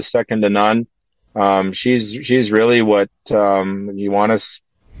there is second to none. She's really what you want to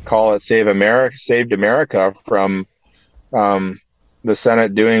call it saved America from the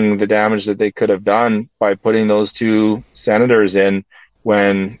Senate doing the damage that they could have done by putting those two senators in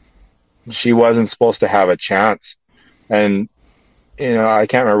when she wasn't supposed to have a chance. And, I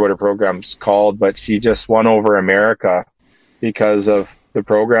can't remember what her program's called, but she just won over America because of the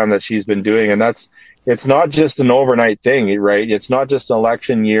program that she's been doing. And it's not just an overnight thing, right? It's not just an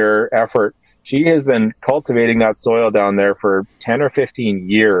election year effort. She has been cultivating that soil down there for 10 or 15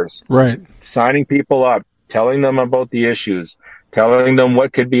 years. Right. Signing people up, telling them about the issues, telling them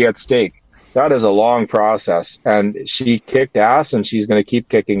what could be at stake. That is a long process. And she kicked ass, and she's going to keep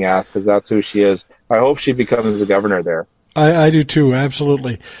kicking ass because that's who she is. I hope she becomes the governor there. I do too,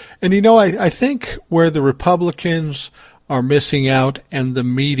 absolutely. And I think where the Republicans are missing out and the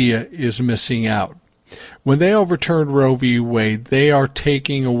media is missing out, when they overturned Roe v. Wade, they are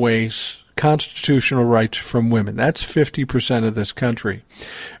taking away constitutional rights from women. That's 50% of this country.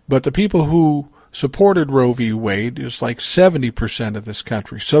 But the people who supported Roe v. Wade is like 70% of this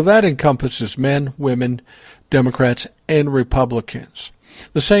country. So that encompasses men, women, Democrats, and Republicans.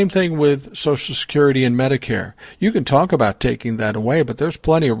 The same thing with Social Security and Medicare. You can talk about taking that away, but there's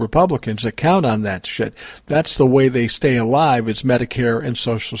plenty of Republicans that count on that shit. That's the way they stay alive, is Medicare and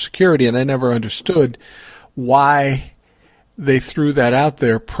Social Security, and I never understood why they threw that out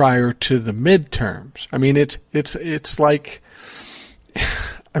there prior to the midterms. I mean, it's like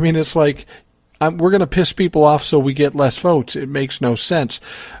we're going to piss people off so we get less votes. It makes no sense.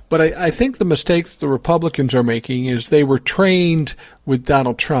 But I think the mistake that the Republicans are making is they were trained with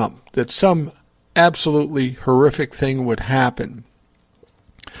Donald Trump that some absolutely horrific thing would happen.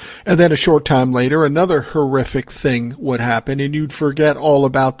 And then a short time later, another horrific thing would happen, and you'd forget all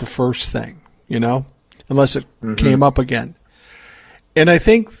about the first thing, unless it came up again. And I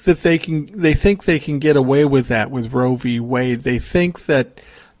think that they think they can get away with that with Roe v. Wade. They think that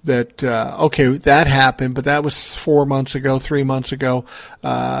okay, that happened, but that was 4 months ago, 3 months ago.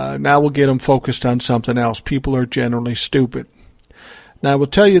 Now we'll get them focused on something else. People are generally stupid. Now I will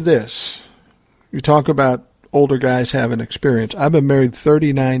tell you this. You talk about older guys having experience. I've been married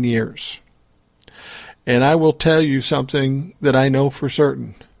 39 years. And I will tell you something that I know for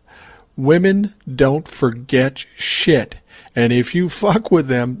certain. Women don't forget shit. And if you fuck with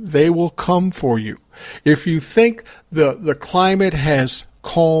them, they will come for you. If you think the climate has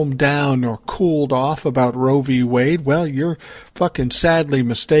calmed down or cooled off about Roe v. Wade, well, you're fucking sadly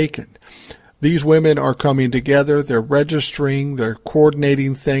mistaken. These women are coming together. They're registering. They're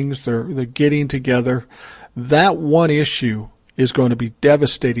coordinating things. They're getting together. That one issue is going to be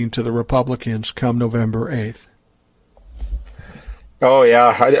devastating to the Republicans come November 8th. Oh,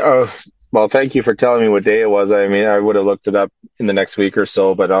 yeah. Well, thank you for telling me what day it was. I mean, I would have looked it up in the next week or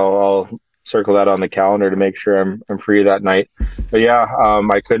so, but I'll circle that on the calendar to make sure I'm free that night. But yeah,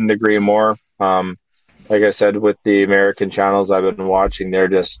 I couldn't agree more. Like I said, with the American channels I've been watching, they're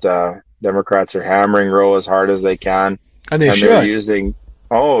just Democrats are hammering Roe as hard as they can, and should. They're using.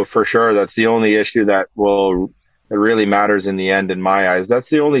 Oh, for sure, that's the only issue that really matters in the end, in my eyes. That's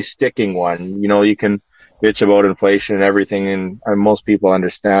the only sticking one. You can bitch about inflation and everything, and most people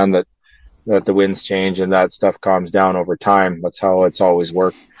understand that the winds change and that stuff calms down over time. That's how it's always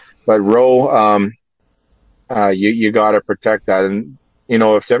worked. But Roe, you got to protect that. And,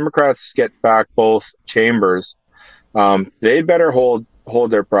 if Democrats get back both chambers, they better hold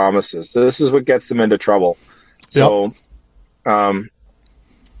their promises. This is what gets them into trouble. Yep. So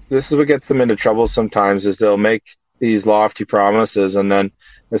this is what gets them into trouble sometimes, is they'll make these lofty promises, and then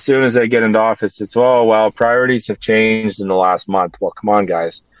as soon as they get into office, it's, oh, well, priorities have changed in the last month. Well, come on,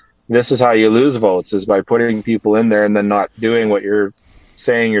 guys. This is how you lose votes, is by putting people in there and then not doing what you're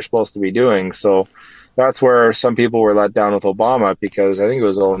saying you're supposed to be doing. So that's where some people were let down with Obama, because I think it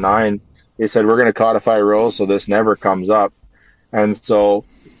was 2009. They said, we're going to codify Roe so this never comes up. And so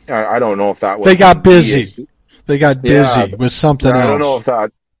I don't know if that was... They got busy. They got busy with something else. I don't know if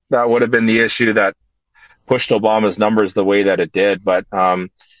that would have been the issue that pushed Obama's numbers the way that it did, but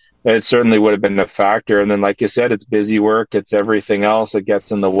it certainly would have been a factor. And then, like you said, it's busy work. It's everything else that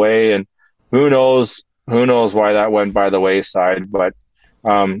gets in the way. And who knows why that went by the wayside. But,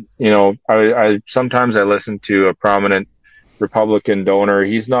 I sometimes I listen to a prominent Republican donor.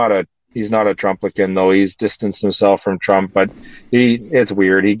 He's not a Trumplican, though. He's distanced himself from Trump, but it's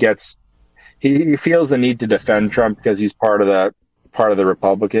weird. He feels the need to defend Trump because he's part of the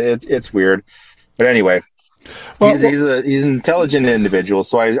Republican. It's weird. But anyway, he's an intelligent individual.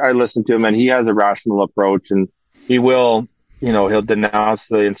 So I listen to him, and he has a rational approach, and he will, he'll denounce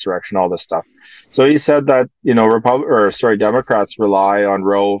the insurrection, all this stuff. So he said that, Democrats rely on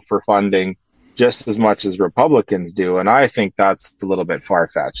Roe for funding just as much as Republicans do. And I think that's a little bit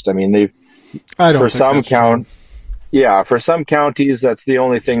far-fetched. I mean, Yeah, for some counties, that's the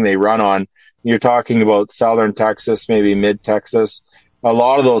only thing they run on. You're talking about southern Texas, maybe mid Texas. A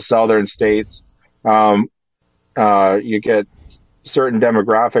lot of those southern states, um, you get certain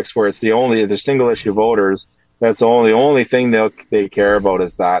demographics where it's the single issue voters. That's the only thing they care about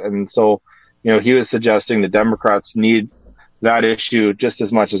is that. And so, he was suggesting the Democrats need that issue just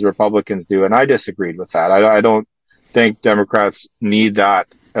as much as Republicans do. And I disagreed with that. I don't think Democrats need that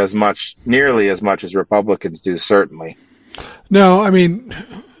nearly as much as Republicans do, certainly. No, I mean,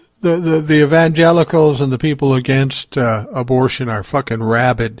 the evangelicals and the people against abortion are fucking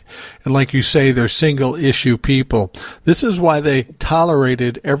rabid. And like you say, they're single issue people. This is why they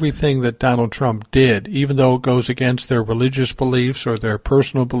tolerated everything that Donald Trump did, even though it goes against their religious beliefs or their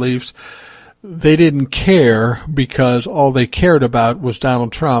personal beliefs. They didn't care because all they cared about was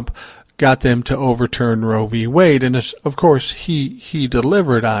Donald Trump got them to overturn Roe v. Wade. And of course, he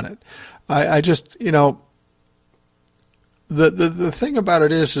delivered on it. I just, the thing about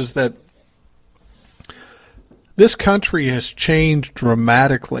it is that this country has changed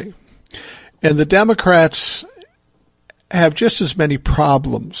dramatically, and the Democrats have just as many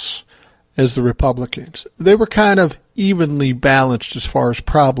problems as the Republicans. They were kind of evenly balanced as far as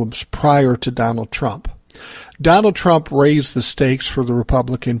problems prior to Donald Trump. Donald Trump raised the stakes for the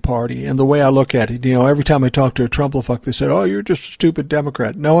Republican Party, and the way I look at it, every time I talk to a Trumplefuck, they say, "Oh, you're just a stupid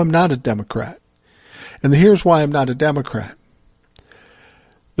Democrat." No, I'm not a Democrat. And here's why I'm not a Democrat.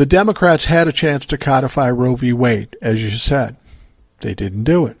 The Democrats had a chance to codify Roe v. Wade, as you said. They didn't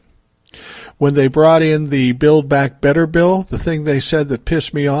do it. When they brought in the Build Back Better bill, the thing they said that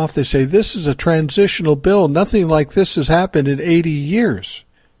pissed me off, they say, this is a transitional bill. Nothing like this has happened in 80 years.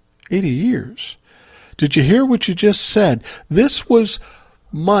 80 years. Did you hear what you just said? This was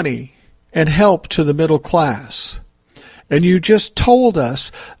money and help to the middle class. And you just told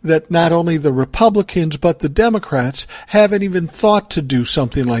us that not only the Republicans but the Democrats haven't even thought to do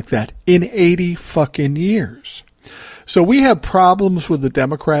something like that in 80 fucking years. So we have problems with the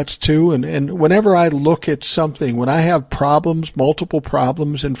Democrats too, and whenever I look at something, when I have problems, multiple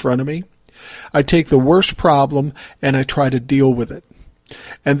problems in front of me, I take the worst problem and I try to deal with it.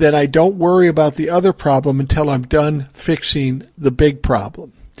 And then I don't worry about the other problem until I'm done fixing the big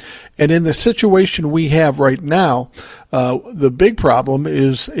problem. And in the situation we have right now, the big problem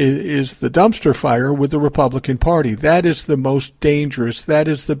is the dumpster fire with the Republican Party. That is the most dangerous. That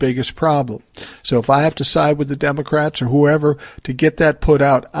is the biggest problem. So if I have to side with the Democrats or whoever to get that put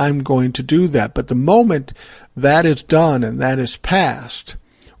out, I'm going to do that. But the moment that is done and that is passed,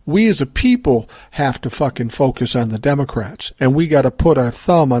 we as a people have to fucking focus on the Democrats, and we got to put our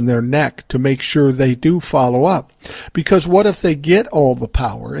thumb on their neck to make sure they do follow up. Because what if they get all the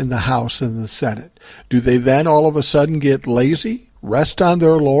power in the House and the Senate? Do they then all of a sudden get lazy, rest on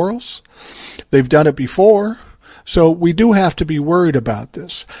their laurels? They've done it before. So we do have to be worried about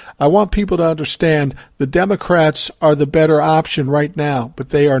this. I want people to understand the Democrats are the better option right now, but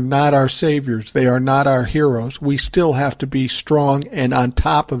they are not our saviors. They are not our heroes. We still have to be strong and on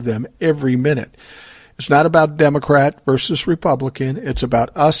top of them every minute. It's not about Democrat versus Republican. It's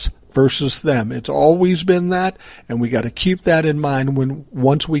about us versus them. It's always been that, and we got to keep that in mind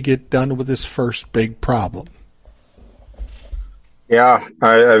once we get done with this first big problem. Yeah,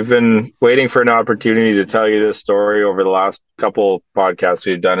 I've been waiting for an opportunity to tell you this story over the last couple podcasts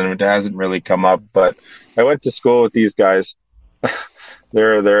we've done, and it hasn't really come up. But I went to school with these guys.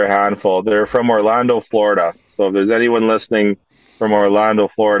 They're a handful. They're from Orlando, Florida. So if there's anyone listening from Orlando,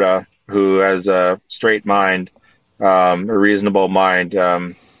 Florida, who has a straight mind, a reasonable mind,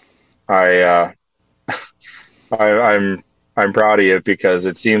 I'm proud of you, because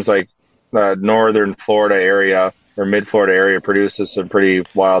it seems like the northern Florida area or mid-Florida area produces some pretty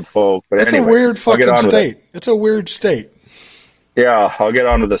wild folk. But it's anyway, a weird fucking state. It's a weird state. Yeah, I'll get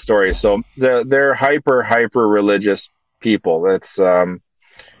on to the story. So they're hyper religious people. It's a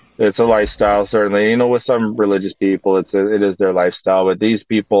lifestyle, certainly. With some religious people, it is their lifestyle. But these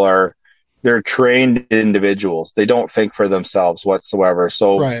people they're trained individuals. They don't think for themselves whatsoever.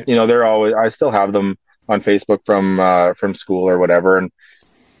 So right. They're always. I still have them on Facebook from school or whatever. And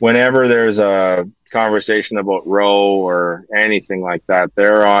whenever there's a conversation about Roe or anything like that,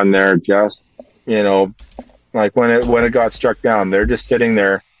 they're on there just, like when it got struck down, they're just sitting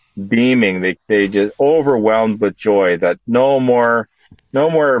there beaming. They just overwhelmed with joy that no more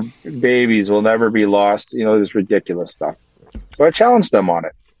babies will never be lost. This ridiculous stuff. So I challenged them on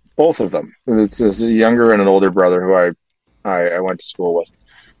it, both of them. It's a younger and an older brother who I went to school with.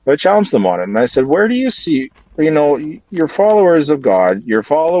 But I challenged them on it, and I said, where do you see, you're followers of God, you're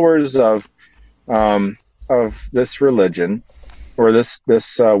followers of this religion or this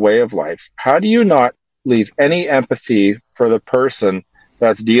way of life. How do you not leave any empathy for the person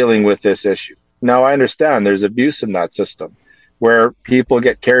that's dealing with this issue. Now, I understand there's abuse in that system where people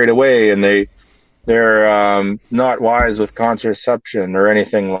get carried away and they're not wise with contraception or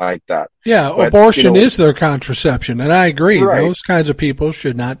anything like that. Yeah, But, abortion is their contraception, and I agree. Right. Those kinds of people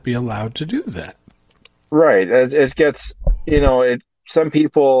should not be allowed to do that. Right. It gets, some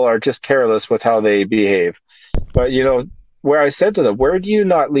people are just careless with how they behave. But, where I said to them, where do you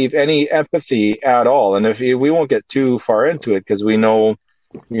not leave any empathy at all? And we won't get too far into it because we know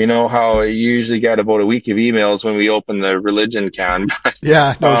how you usually get about a week of emails when we open the religion can.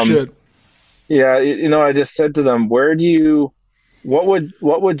 Yeah, no shit. Yeah, I just said to them, what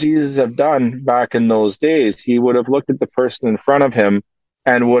would Jesus have done back in those days? He would have looked at the person in front of him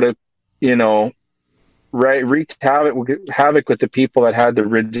and would have, wreaked havoc with the people that had the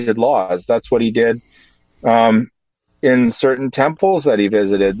rigid laws. That's what he did. In certain temples that he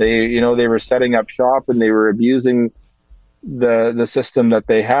visited, they were setting up shop and they were abusing the system that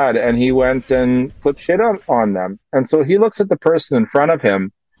they had, and he went and put shit on them. And so he looks at the person in front of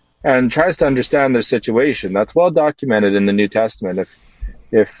him and tries to understand their situation. That's well documented in the New Testament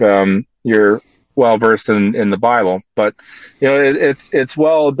if you're well versed in the Bible. But it's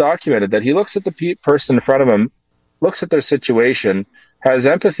well documented that he looks at the person in front of him, looks at their situation, has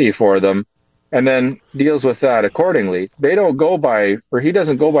empathy for them, and then deals with that accordingly. He doesn't go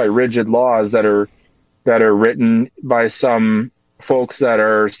by rigid laws that are written by some folks that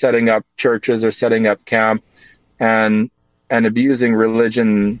are setting up churches or setting up camp and abusing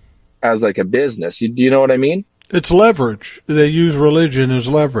religion as like a business. Do you know what I mean? It's leverage. They use religion as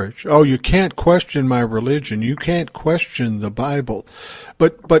leverage. Oh, you can't question my religion. You can't question the Bible.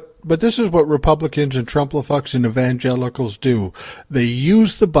 But this is what Republicans and Trumplafucks and evangelicals do. They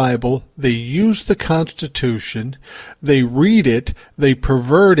use the Bible, they use the Constitution, they read it, they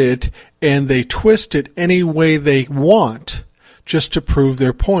pervert it, and they twist it any way they want just to prove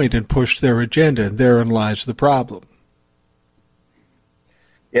their point and push their agenda. And therein lies the problem.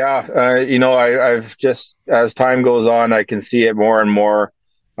 Yeah, I've just, as time goes on, I can see it more and more.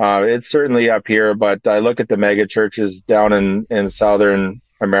 It's certainly up here, but I look at the mega churches down in Southern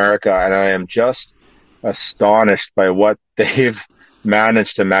America, and I am just astonished by what they've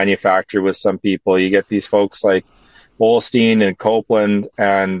managed to manufacture with some people. You get these folks like Osteen and Copeland,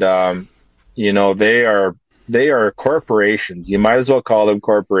 and they are corporations. You might as well call them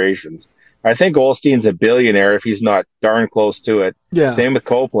corporations. I think Osteen's a billionaire if he's not darn close to it. Yeah. Same with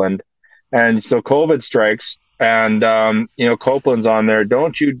Copeland. And so COVID strikes, and Copeland's on there.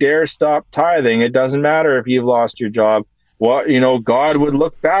 Don't you dare stop tithing. It doesn't matter if you've lost your job. Well, God would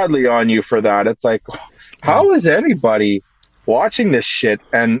look badly on you for that. It's like, how is anybody watching this shit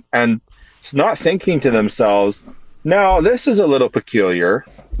and not thinking to themselves, now this is a little peculiar.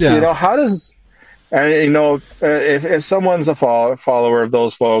 Yeah. How does... And, if someone's a follower of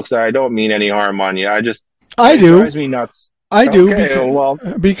those folks, I don't mean any harm on you. I do. It drives me nuts. I do. Okay,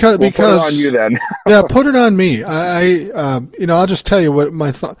 because we'll put it on you then. Yeah, put it on me. I'll just tell you what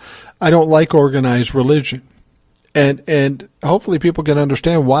my thought. I don't like organized religion, and hopefully people can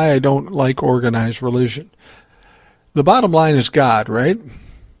understand why I don't like organized religion. The bottom line is God, right?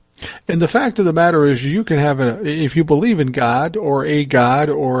 And the fact of the matter is, you can have if you believe in God or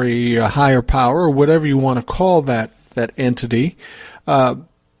a higher power or whatever you want to call that entity,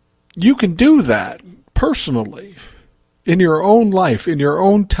 you can do that personally in your own life, in your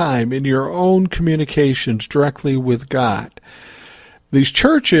own time, in your own communications directly with God. These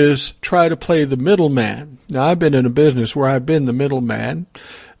churches try to play the middleman. Now, I've been in a business where I've been the middleman.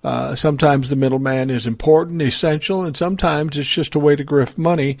 Sometimes the middleman is important, essential, and sometimes it's just a way to grift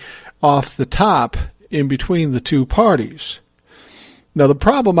money off the top in between the two parties. Now, the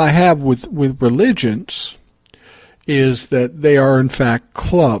problem I have with religions is that they are, in fact,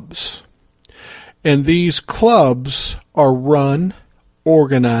 clubs. And these clubs are run,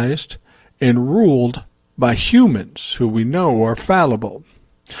 organized, and ruled by humans who we know are fallible,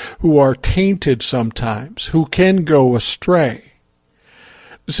 who are tainted sometimes, who can go astray.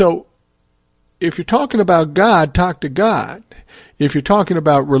 So, if you're talking about God, talk to God. If you're talking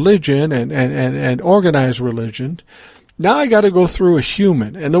about religion and organized religion, now I got to go through a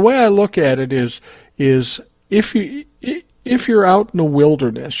human. And the way I look at it is if you're out in the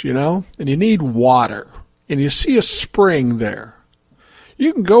wilderness, and you need water, and you see a spring there,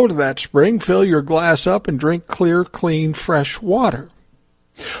 you can go to that spring, fill your glass up, and drink clear, clean, fresh water.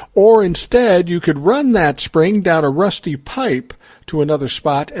 Or instead, you could run that spring down a rusty pipe to another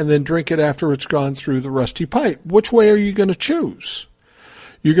spot and then drink it after it's gone through the rusty pipe. Which way are you going to choose?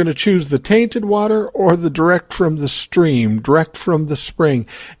 You're going to choose the tainted water or the direct from the stream, direct from the spring.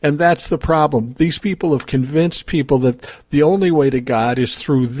 And that's the problem. These people have convinced people that the only way to God is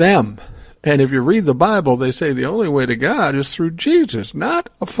through them. And if you read the Bible, they say the only way to God is through Jesus, not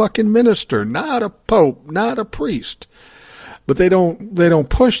a fucking minister, not a pope, not a priest. But they don't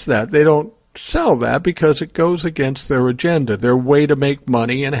push that. They don't sell that because it goes against their agenda, their way to make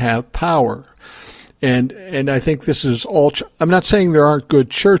money and have power. And I think this is all. I'm not saying there aren't good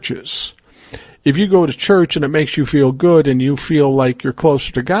churches. If you go to church and it makes you feel good and you feel like you're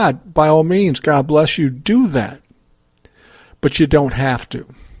closer to God, by all means, God bless you, do that. But you don't have to.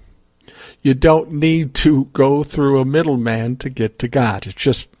 You don't need to go through a middleman to get to God. It's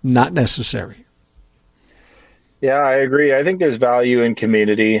just not necessary. Yeah, I agree. I think there's value in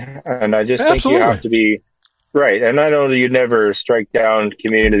community, and I just think you have to be right. And I know that you never strike down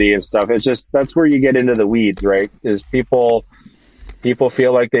community and stuff. It's just that's where you get into the weeds, right? Is people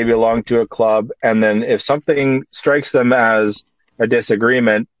feel like they belong to a club, and then if something strikes them as a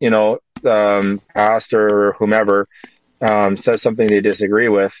disagreement, pastor or whomever says something they disagree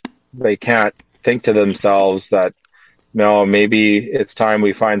with, they can't think to themselves that, no, maybe it's time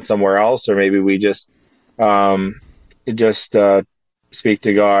we find somewhere else, or maybe we just speak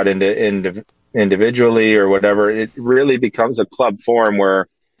to God individually or whatever. It really becomes a club form where,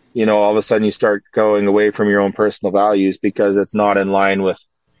 all of a sudden you start going away from your own personal values because it's not in line with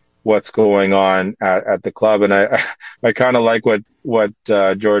what's going on at the club. And I kind of like what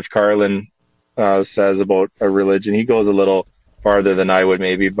George Carlin says about a religion. He goes a little farther than I would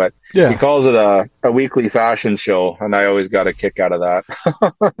maybe, but he calls it a weekly fashion show, and I always got a kick out of that.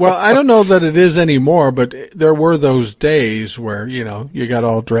 Well, I don't know that it is anymore, but there were those days where, you got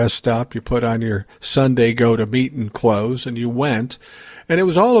all dressed up, you put on your Sunday go-to-meeting clothes, and you went, and it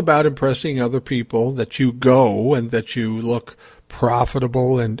was all about impressing other people that you go and that you look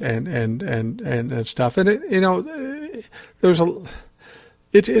profitable and stuff. And it,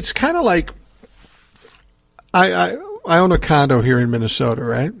 it's kind of like, I own a condo here in Minnesota,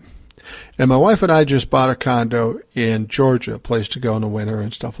 right? And my wife and I just bought a condo in Georgia, a place to go in the winter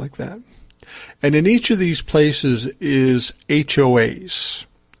and stuff like that. And in each of these places is HOAs,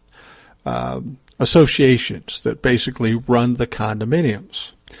 associations that basically run the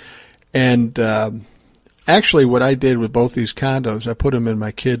condominiums. And actually what I did with both these condos, I put them in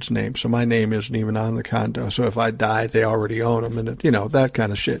my kids' name, so my name isn't even on the condo. So if I die, they already own them, and that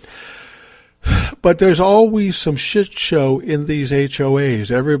kind of shit. But there's always some shit show in these HOAs.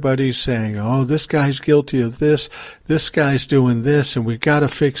 Everybody's saying, oh, this guy's guilty of this guy's doing this, and we've got to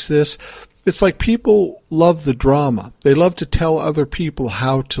fix this. It's like people love the drama. They love to tell other people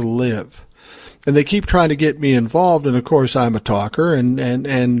how to live. And they keep trying to get me involved, and of course I'm a talker,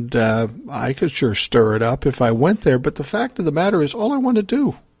 and I could sure stir it up if I went there. But the fact of the matter is, all I want to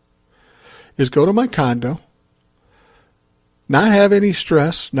do is go to my condo, not have any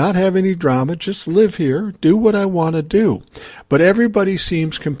stress, not have any drama, just live here, do what I want to do. But everybody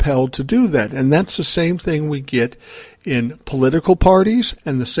seems compelled to do that. And that's the same thing we get in political parties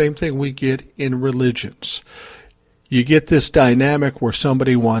and the same thing we get in religions. You get this dynamic where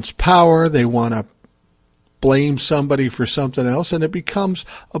somebody wants power, they want to blame somebody for something else, and it becomes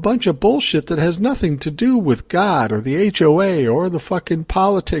a bunch of bullshit that has nothing to do with God or the HOA or the fucking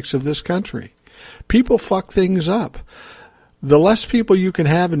politics of this country. People fuck things up. The less people you can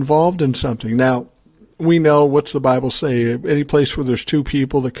have involved in something. Now, we know, what's the Bible say? Any place where there's two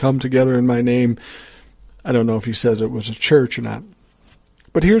people that come together in my name, I don't know if he says it was a church or not.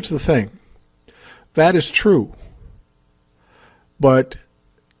 But here's the thing. That is true. But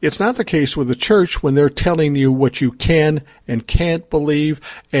it's not the case with the church when they're telling you what you can and can't believe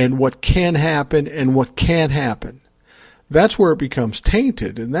and what can happen and what can't happen. That's where it becomes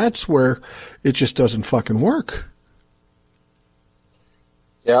tainted, and that's where it just doesn't fucking work.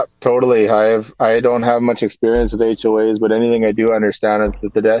 Yeah, totally. I don't have much experience with HOAs, but anything I do understand, it's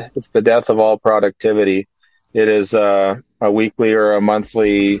the death of all productivity. It is a weekly or a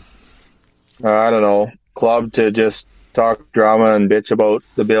monthly, club to just talk drama and bitch about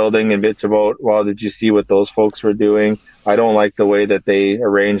the building and bitch about, well, did you see what those folks were doing? I don't like the way that they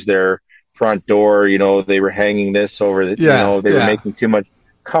arranged their front door. They were hanging this over the, they were making too much.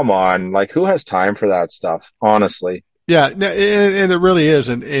 Come on, like, who has time for that stuff, honestly? Yeah, and it really is.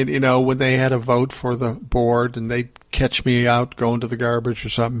 And when they had a vote for the board and they'd catch me out going to the garbage or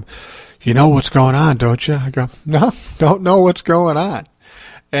something, you know what's going on, don't you? I go, no, don't know what's going on.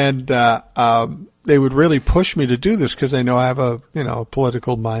 And they would really push me to do this because they know I have a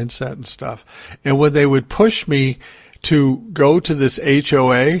political mindset and stuff. And when they would push me to go to this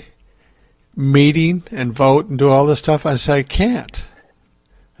HOA meeting and vote and do all this stuff, I say, I can't.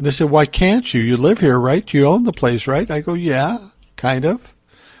 And they said, why can't you? You live here, right? You own the place, right? I go, yeah, kind of.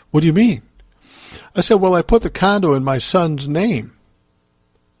 What do you mean? I said, well, I put the condo in my son's name.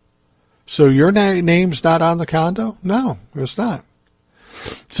 So your name's not on the condo? No, it's not.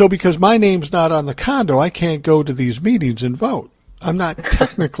 So because my name's not on the condo, I can't go to these meetings and vote. I'm not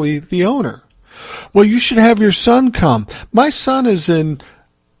technically the owner. Well, you should have your son come. My son is in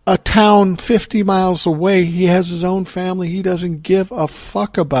a town 50 miles away. He has his own family. He doesn't give a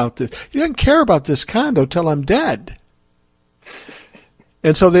fuck about this. He doesn't care about this condo till I'm dead.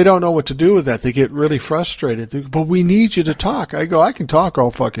 And so they don't know what to do with that. They get really frustrated. But we need you to talk. I go, I can talk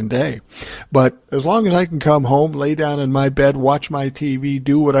all fucking day. But as long as I can come home, lay down in my bed, watch my TV,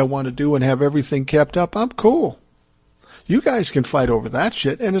 do what I want to do, and have everything kept up, I'm cool. You guys can fight over that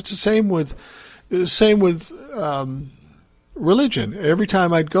shit. And it's the same with religion. Every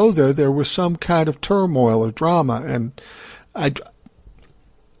time I'd go there was some kind of turmoil or drama. And I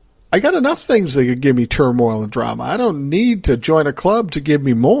got enough things that could give me turmoil and drama. I don't need to join a club to give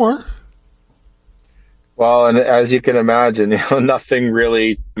me more. Well, and as you can imagine, nothing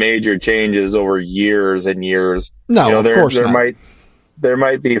really major changes over years and years. No, of course not. There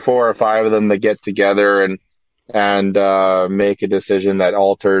might be 4 or 5 of them that get together and make a decision that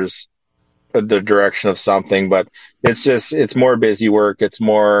alters the direction of something, but it's more busy work. It's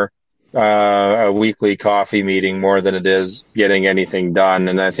more a weekly coffee meeting more than it is getting anything done.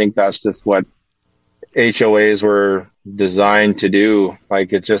 And I think that's just what HOAs were designed to do.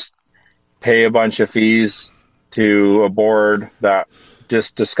 Like, it just pay a bunch of fees to a board that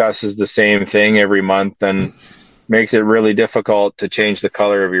just discusses the same thing every month and makes it really difficult to change the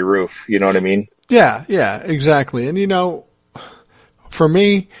color of your roof. You know what I mean? Yeah, exactly. And for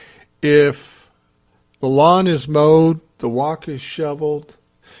me, if the lawn is mowed, the walk is shoveled,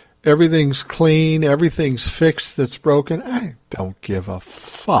 everything's clean, everything's fixed that's broken, I don't give a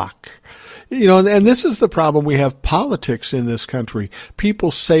fuck. And this is the problem. We have politics in this country.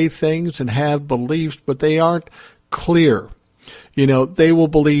 People say things and have beliefs, but they aren't clear. They will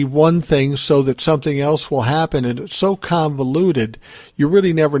believe one thing so that something else will happen, and it's so convoluted, you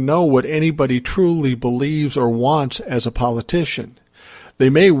really never know what anybody truly believes or wants as a politician. They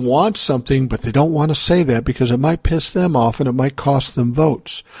may want something, but they don't want to say that because it might piss them off and it might cost them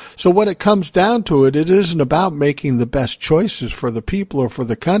votes. So when it comes down to it, it isn't about making the best choices for the people or for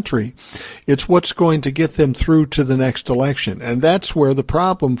the country. It's what's going to get them through to the next election. And that's where the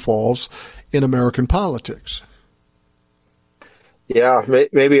problem falls in American politics. Yeah,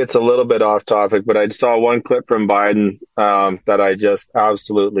 maybe it's a little bit off topic, but I saw one clip from Biden that I just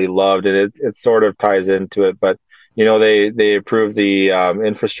absolutely loved, and it sort of ties into it. But they approved the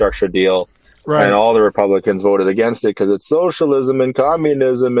infrastructure deal, right, and all the Republicans voted against it because it's socialism and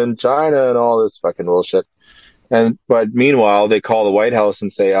communism and China and all this fucking bullshit. But meanwhile, they call the White House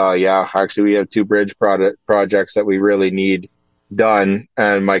and say, "Oh yeah, actually we have 2 bridge projects that we really need done,"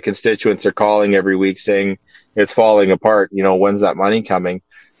 and my constituents are calling every week saying it's falling apart. When's that money coming?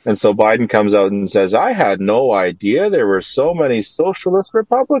 And so Biden comes out and says, I had no idea there were so many socialist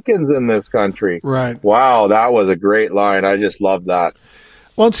Republicans in this country. Right. Wow, that was a great line. I just love that.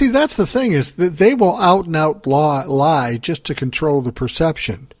 Well, see, that's the thing, is that they will out and out lie just to control the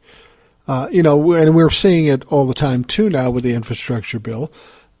perception. And we're seeing it all the time, too, now with the infrastructure bill.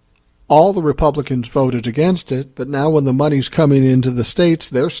 All the Republicans voted against it, but now when the money's coming into the states,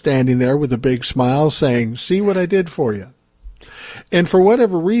 they're standing there with a big smile saying, see what I did for you. And for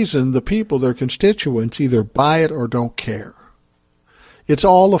whatever reason, the people, their constituents, either buy it or don't care. It's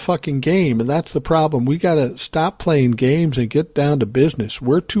all a fucking game, and that's the problem. We got to stop playing games and get down to business.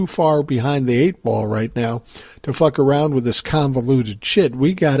 We're too far behind the 8 ball right now to fuck around with this convoluted shit.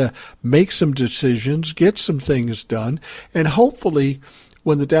 We got to make some decisions, get some things done, and hopefully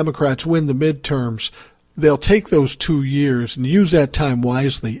when the Democrats win the midterms, they'll take those 2 years and use that time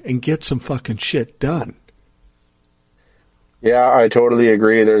wisely and get some fucking shit done. Yeah, I totally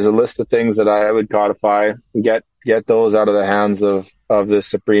agree. There's a list of things that I would codify, get those out of the hands of the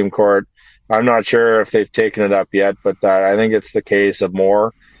Supreme Court. I'm not sure if they've taken it up yet, but I think it's the case of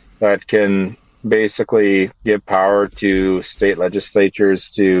more that can basically give power to state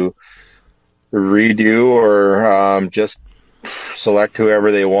legislatures to redo or just select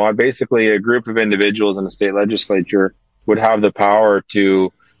whoever they want. Basically, a group of individuals in the state legislature would have the power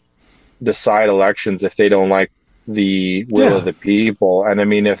to decide elections if they don't like the will of the people. And I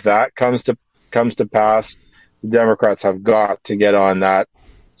mean, if that comes to pass, the Democrats have got to get on that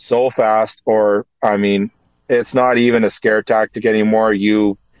so fast, or I mean, it's not even a scare tactic anymore.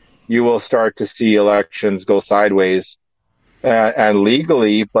 You will start to see elections go sideways and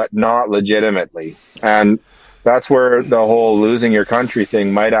legally, but not legitimately. And that's where the whole losing your country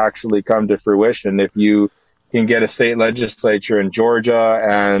thing might actually come to fruition if you can get a state legislature in Georgia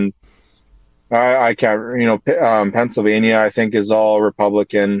and I can't, Pennsylvania, I think, is all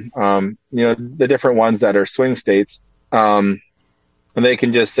Republican. The different ones that are swing states, and they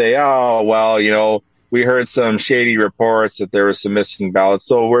can just say, oh, well, we heard some shady reports that there was some missing ballots,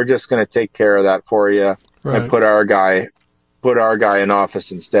 so we're just going to take care of that for you and put our guy in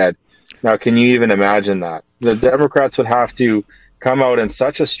office instead. Now, can you even imagine that? The Democrats would have to come out in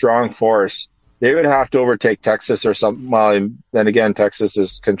such a strong force. They would have to overtake Texas or something. Well, then again, Texas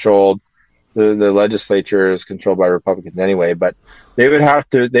is controlled. The legislature is controlled by Republicans anyway, but they would have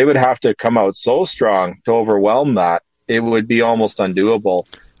to come out so strong to overwhelm that it would be almost undoable.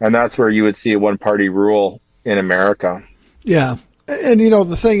 And that's where you would see a one-party rule in America. Yeah. And,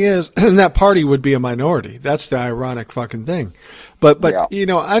 the thing is, and that party would be a minority. That's the ironic fucking thing. But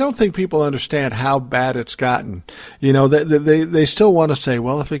yeah. I don't think people understand how bad it's gotten. They still want to say,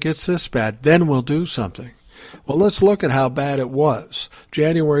 well, if it gets this bad, then we'll do something. Well, let's look at how bad it was.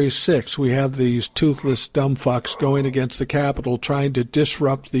 January 6th, we have these toothless dumb fucks going against the Capitol trying to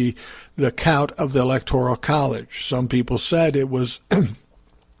disrupt the count of the Electoral College. Some people said it was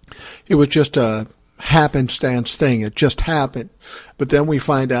it was just a happenstance thing. It just happened. But then we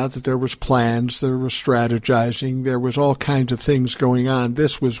find out that there was plans, there was strategizing, there was all kinds of things going on.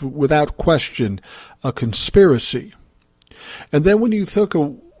 This was, without question, a conspiracy. And then when you take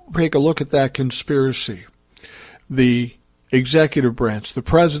a look at that conspiracy, the executive branch, the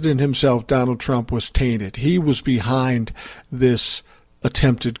president himself, Donald Trump, was tainted. He was behind this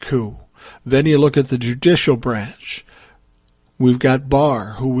attempted coup. Then you look at the judicial branch. We've got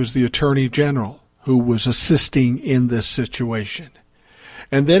Barr, who was the attorney general, who was assisting in this situation.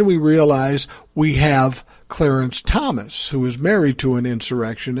 And then we realize we have Clarence Thomas, who is married to an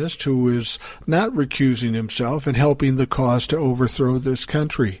insurrectionist, who is not recusing himself and helping the cause to overthrow this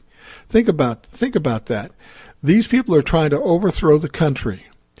country. Think about that. These people are trying to overthrow the country.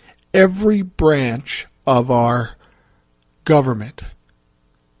 Every branch of our government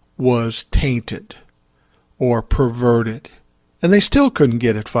was tainted or perverted, and they still couldn't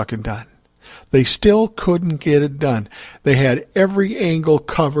get it fucking done. They still couldn't get it done. They had every angle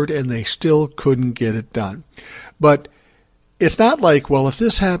covered, and they still couldn't get it done. But it's not like, well, if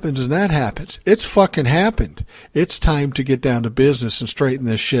this happens and that happens. It's fucking happened. It's time to get down to business and straighten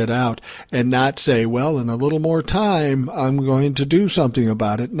this shit out and not say, well, in a little more time, I'm going to do something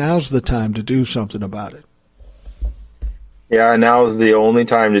about it. Now's the time to do something about it. Yeah, now's the only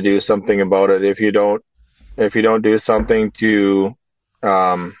time to do something about it. If you don't do something to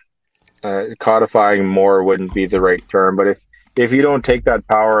codifying more wouldn't be the right term, but if you don't take that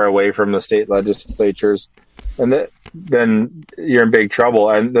power away from the state legislatures, then you're in big trouble.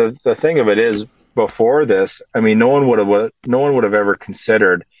 And the thing of it is, before this, I mean, no one would have ever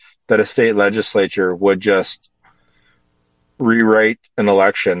considered that a state legislature would just rewrite an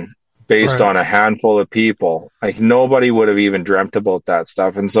election based on a handful of people. Like, nobody would have even dreamt about that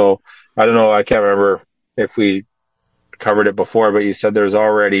stuff. And so, I don't know, I can't remember if we covered it before, but you said there's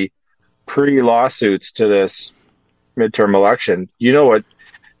already pre-lawsuits to this midterm election. You know what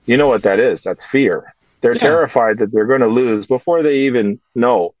that is. That's fear. They're terrified that they're going to lose before they even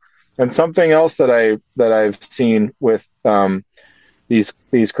know. And something else that I've seen with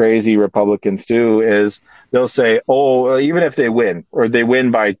these crazy Republicans too is they'll say, oh, even if they win or they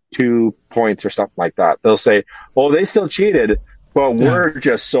win by 2 points or something like that, they'll say, oh, they still cheated, but we're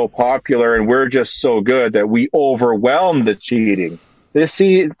just so popular and we're just so good that we overwhelm the cheating. This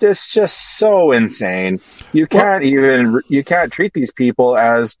just so insane. You can't treat these people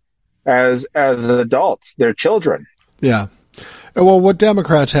as adults. They're children. Yeah. Well, what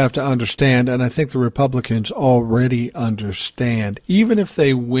Democrats have to understand, and I think the Republicans already understand, even if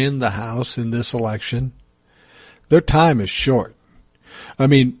they win the House in this election, their time is short. I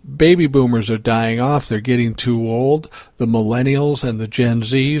mean, baby boomers are dying off. They're getting too old. The millennials and the Gen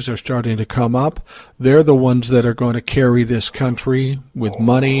Zs are starting to come up. They're the ones that are going to carry this country with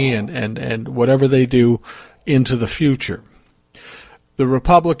money and whatever they do into the future. The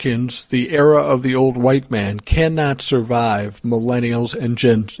Republicans, the era of the old white man, cannot survive millennials and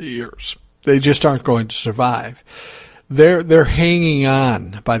Gen Zers. They just aren't going to survive. They're hanging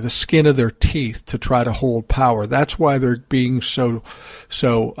on by the skin of their teeth to try to hold power. That's why they're being so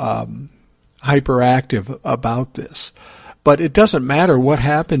hyperactive about this. But it doesn't matter what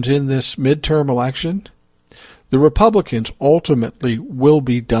happens in this midterm election. The Republicans ultimately will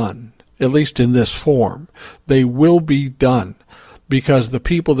be done, at least in this form. They will be done because the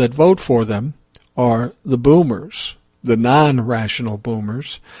people that vote for them are the boomers, the non-rational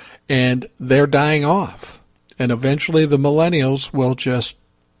boomers, and they're dying off. And eventually the millennials will just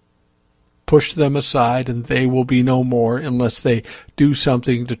push them aside, and they will be no more unless they do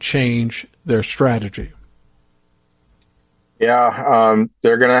something to change their strategy. Yeah,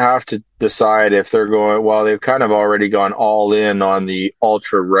 they're going to have to decide if they're going, well, they've kind of already gone all in on the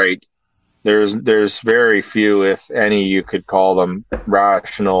ultra right. There's very few, if any, you could call them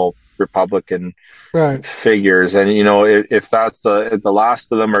rational Republican figures. And, if that's the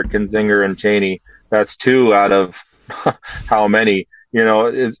last of them are Kinzinger and Cheney, that's two out of how many,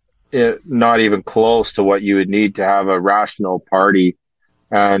 it's not even close to what you would need to have a rational party.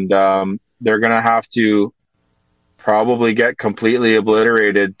 And they're going to have to probably get completely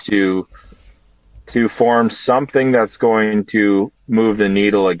obliterated to form something that's going to move the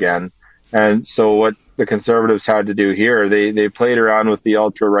needle again. And so what the Conservatives had to do here, they played around with the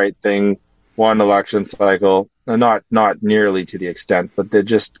ultra-right thing one election cycle, not nearly to the extent, but they're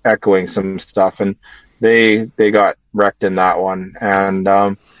just echoing some stuff, and they got wrecked in that one. And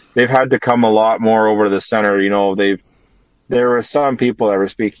they've had to come a lot more over to the center. There were some people that were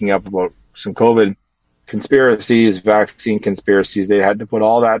speaking up about some COVID conspiracies, vaccine conspiracies. They had to put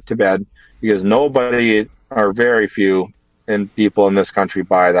all that to bed because nobody, or very few people in this country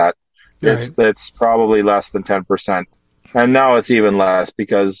buy that. Right. It's probably less than 10%. And now it's even less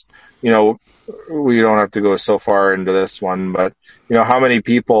because, we don't have to go so far into this one, but how many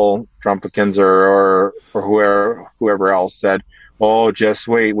people, Trumpicans or whoever else said, oh, just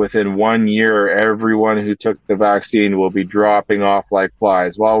wait, within 1 year, everyone who took the vaccine will be dropping off like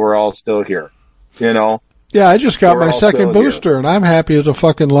flies while we're all still here. Yeah, I just got my second booster, and I'm happy as a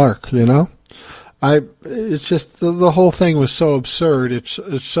fucking lark. It's just the whole thing was so absurd.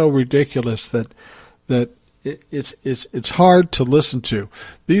 It's so ridiculous that it's hard to listen to.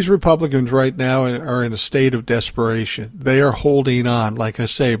 These Republicans right now are in a state of desperation. They are holding on, like I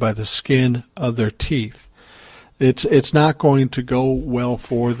say, by the skin of their teeth. It's not going to go well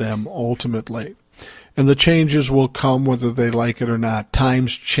for them ultimately, and the changes will come whether they like it or not.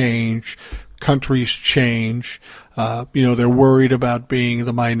 Times change. Countries change. They're worried about being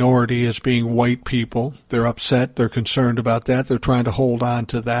the minority as being white people. They're upset. They're concerned about that. They're trying to hold on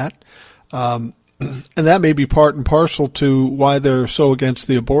to that. And that may be part and parcel to why they're so against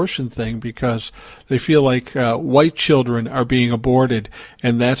the abortion thing, because they feel like white children are being aborted,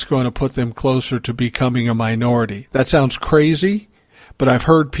 and that's going to put them closer to becoming a minority. That sounds crazy, but I've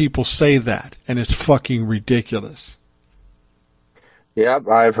heard people say that, and it's fucking ridiculous. Yep,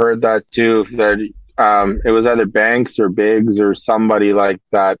 I've heard that too. That it was either Banks or Biggs or somebody like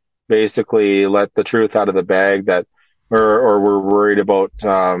that basically let the truth out of the bag that, or were worried about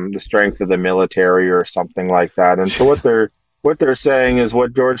the strength of the military or something like that. And so what they're saying is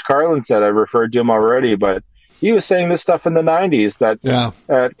what George Carlin said. I referred to him already, but he was saying this stuff in the 90s that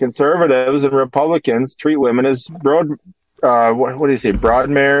conservatives and Republicans treat women as broodmares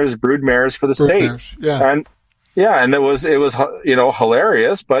for the state. And it was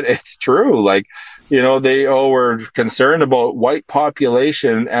hilarious, but it's true. Like, they were concerned about white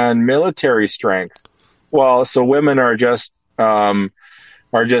population and military strength. Well, so women are just ovens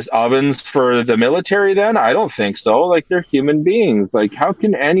for the military then? I don't think so. Like, they're human beings. Like, how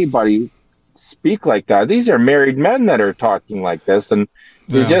can anybody speak like that? These are married men that are talking like this, and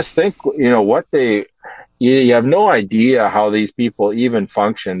you just think, you have no idea how these people even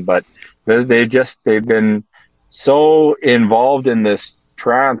function, but they've been so involved in this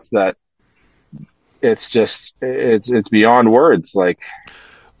trance that it's beyond words. Like,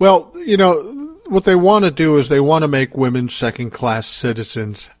 well, what they want to do is they want to make women second-class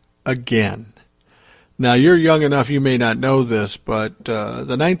citizens again. Now, you're young enough, you may not know this, but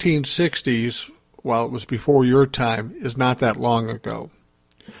the 1960s, while it was before your time, is not that long ago.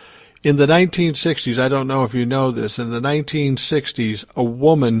 In the 1960s, I don't know if you know this, in the 1960s, a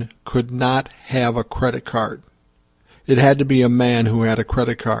woman could not have a credit card. It had to be a man who had a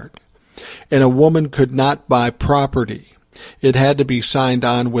credit card. And a woman could not buy property. It had to be signed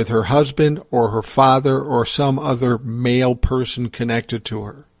on with her husband or her father or some other male person connected to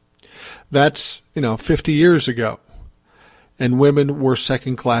her. That's, 50 years ago. And women were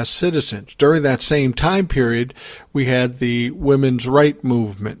second-class citizens. During that same time period, we had the women's right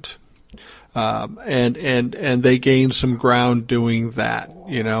movement. And they gained some ground doing that,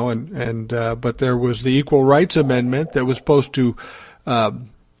 but there was the Equal Rights Amendment that was supposed to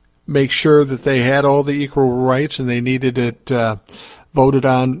make sure that they had all the equal rights, and they needed it voted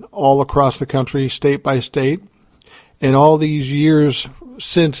on all across the country, state by state. And all these years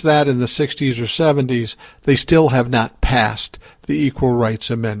since that, in the 60s or 70s, they still have not passed the Equal Rights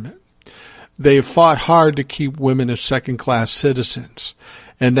Amendment. They've fought hard to keep women as second-class citizens.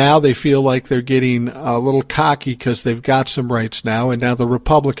 And now they feel like they're getting a little cocky because they've got some rights now, and now the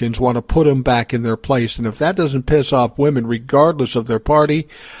Republicans want to put them back in their place. And if that doesn't piss off women, regardless of their party,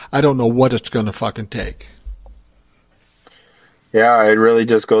 I don't know what it's going to fucking take. Yeah, it really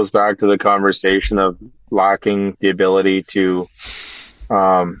just goes back to the conversation of lacking the ability to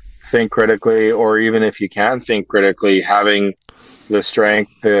think critically, or even if you can think critically, having the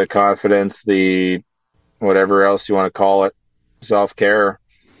strength, the confidence, the whatever else you want to call it, self-care,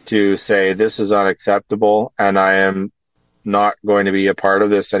 to say this is unacceptable and I am not going to be a part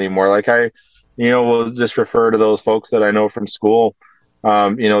of this anymore. Like we'll just refer to those folks that I know from school.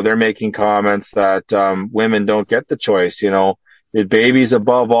 They're making comments that women don't get the choice. The baby's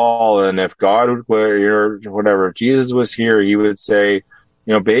above all, and if God were whatever, if Jesus was here, he would say,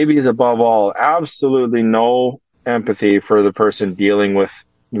 baby's above all. Absolutely no empathy for the person dealing with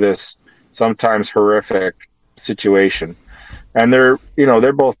this sometimes horrific situation. And they're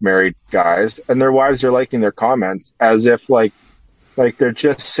both married guys, and their wives are liking their comments as if like they're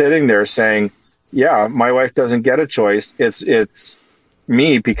just sitting there saying, yeah, my wife doesn't get a choice. It's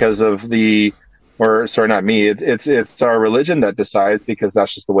me because of not me. It's our religion that decides, because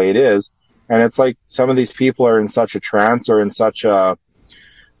that's just the way it is. And it's like some of these people are in such a trance or in such a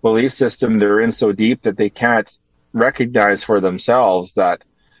belief system they're in so deep that they can't recognize for themselves that,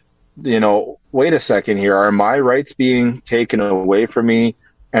 wait a second here, are my rights being taken away from me?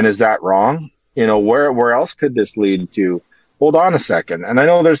 And is that wrong? Where else could this lead to? Hold on a second. And I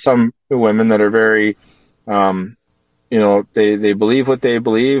know there's some women that are very, they believe what they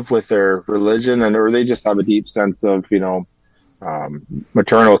believe with their religion, or they just have a deep sense of,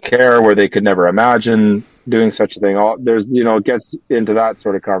 maternal care where they could never imagine doing such a thing. It gets into that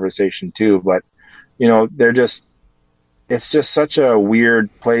sort of conversation too, but, it's just such a weird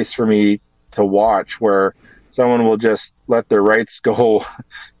place for me to watch, where someone will just let their rights go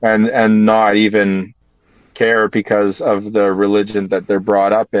and not even care because of the religion that they're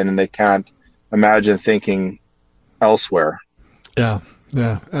brought up in, and they can't imagine thinking elsewhere. Yeah,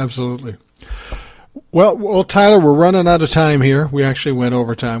 absolutely. Well, Tyler, we're running out of time here. We actually went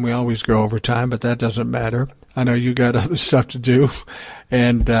overtime. We always go overtime, but that doesn't matter. I know you got other stuff to do,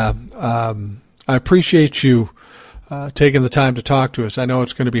 and I appreciate you taking the time to talk to us. I know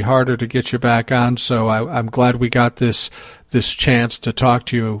it's going to be harder to get you back on, so I'm glad we got this chance to talk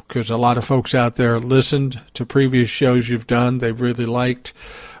to you, because a lot of folks out there listened to previous shows you've done. They really liked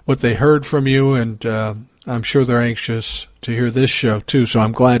what they heard from you, and I'm sure they're anxious to hear this show too, so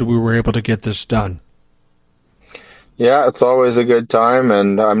I'm glad we were able to get this done. Yeah, it's always a good time,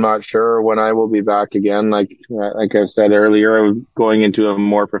 and I'm not sure when I will be back again. Like I've said earlier, I'm going into a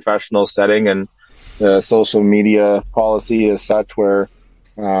more professional setting, and the social media policy is such where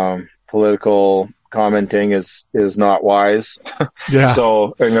political commenting is not wise. Yeah.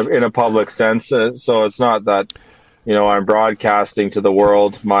 So in a public sense, so it's not that I'm broadcasting to the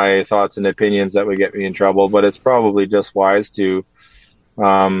world my thoughts and opinions that would get me in trouble, but it's probably just wise to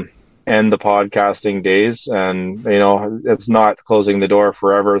end the podcasting days. And it's not closing the door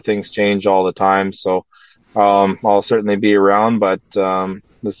forever. Things change all the time, so I'll certainly be around, but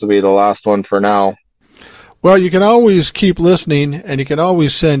this will be the last one for now. Well, you can always keep listening, and you can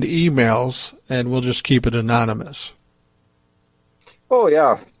always send emails, and we'll just keep it anonymous. Oh,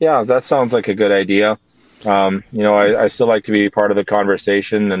 yeah. Yeah, that sounds like a good idea. I still like to be part of the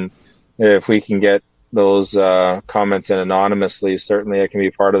conversation, and if we can get those comments in anonymously, certainly I can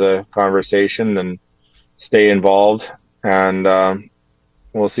be part of the conversation and stay involved. And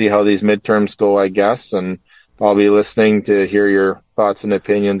we'll see how these midterms go, I guess, and I'll be listening to hear your thoughts and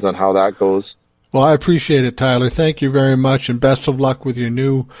opinions on how that goes. Well, I appreciate it, Tyler. Thank you very much, and best of luck with your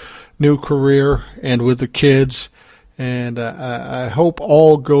new career and with the kids. And I hope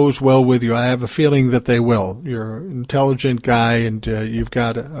all goes well with you. I have a feeling that they will. You're an intelligent guy, and you've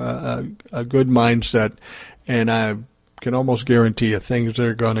got a good mindset, and I can almost guarantee you things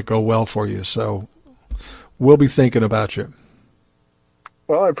are going to go well for you. So we'll be thinking about you.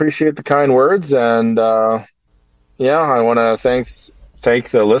 Well, I appreciate the kind words, and I want to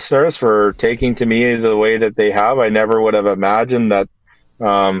thank the listeners for taking to me the way that they have. I never would have imagined that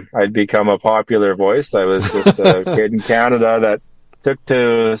I'd become a popular voice. I was just a kid in Canada that took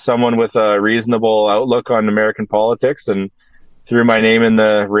to someone with a reasonable outlook on American politics and threw my name in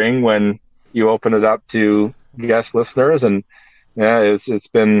the ring when you open it up to guest listeners. And yeah, it's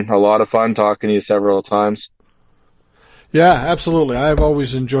been a lot of fun talking to you several times. Yeah, absolutely. I've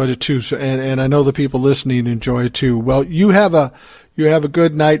always enjoyed it too, and I know the people listening enjoy it too. Well, you have a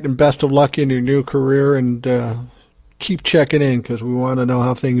good night, and best of luck in your new career, and keep checking in because we want to know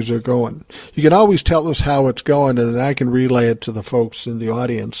how things are going. You can always tell us how it's going, and then I can relay it to the folks in the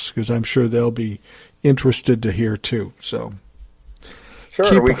audience because I'm sure they'll be interested to hear too. So,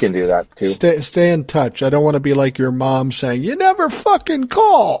 sure, we can do that too. Stay in touch. I don't want to be like your mom saying, "You never fucking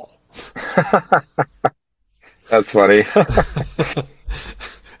call." That's funny.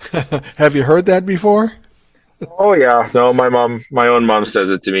 Have you heard that before? Oh yeah, no, my own mom says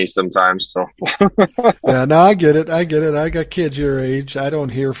it to me sometimes. So yeah, no, I get it. I got kids your age. I don't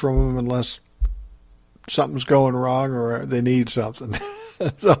hear from them unless something's going wrong or they need something.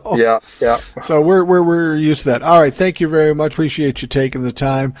 So yeah. So we're used to that. All right, thank you very much. Appreciate you taking the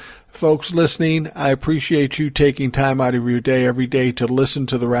time, folks listening. I appreciate you taking time out of your day every day to listen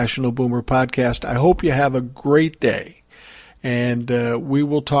to the Rational Boomer podcast. I hope you have a great day, and we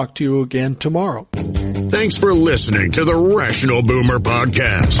will talk to you again tomorrow. Thanks for listening to the Rational Boomer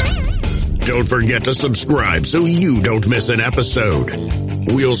podcast. Don't forget to subscribe so you don't miss an episode.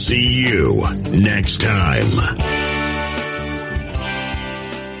 We'll see you next time.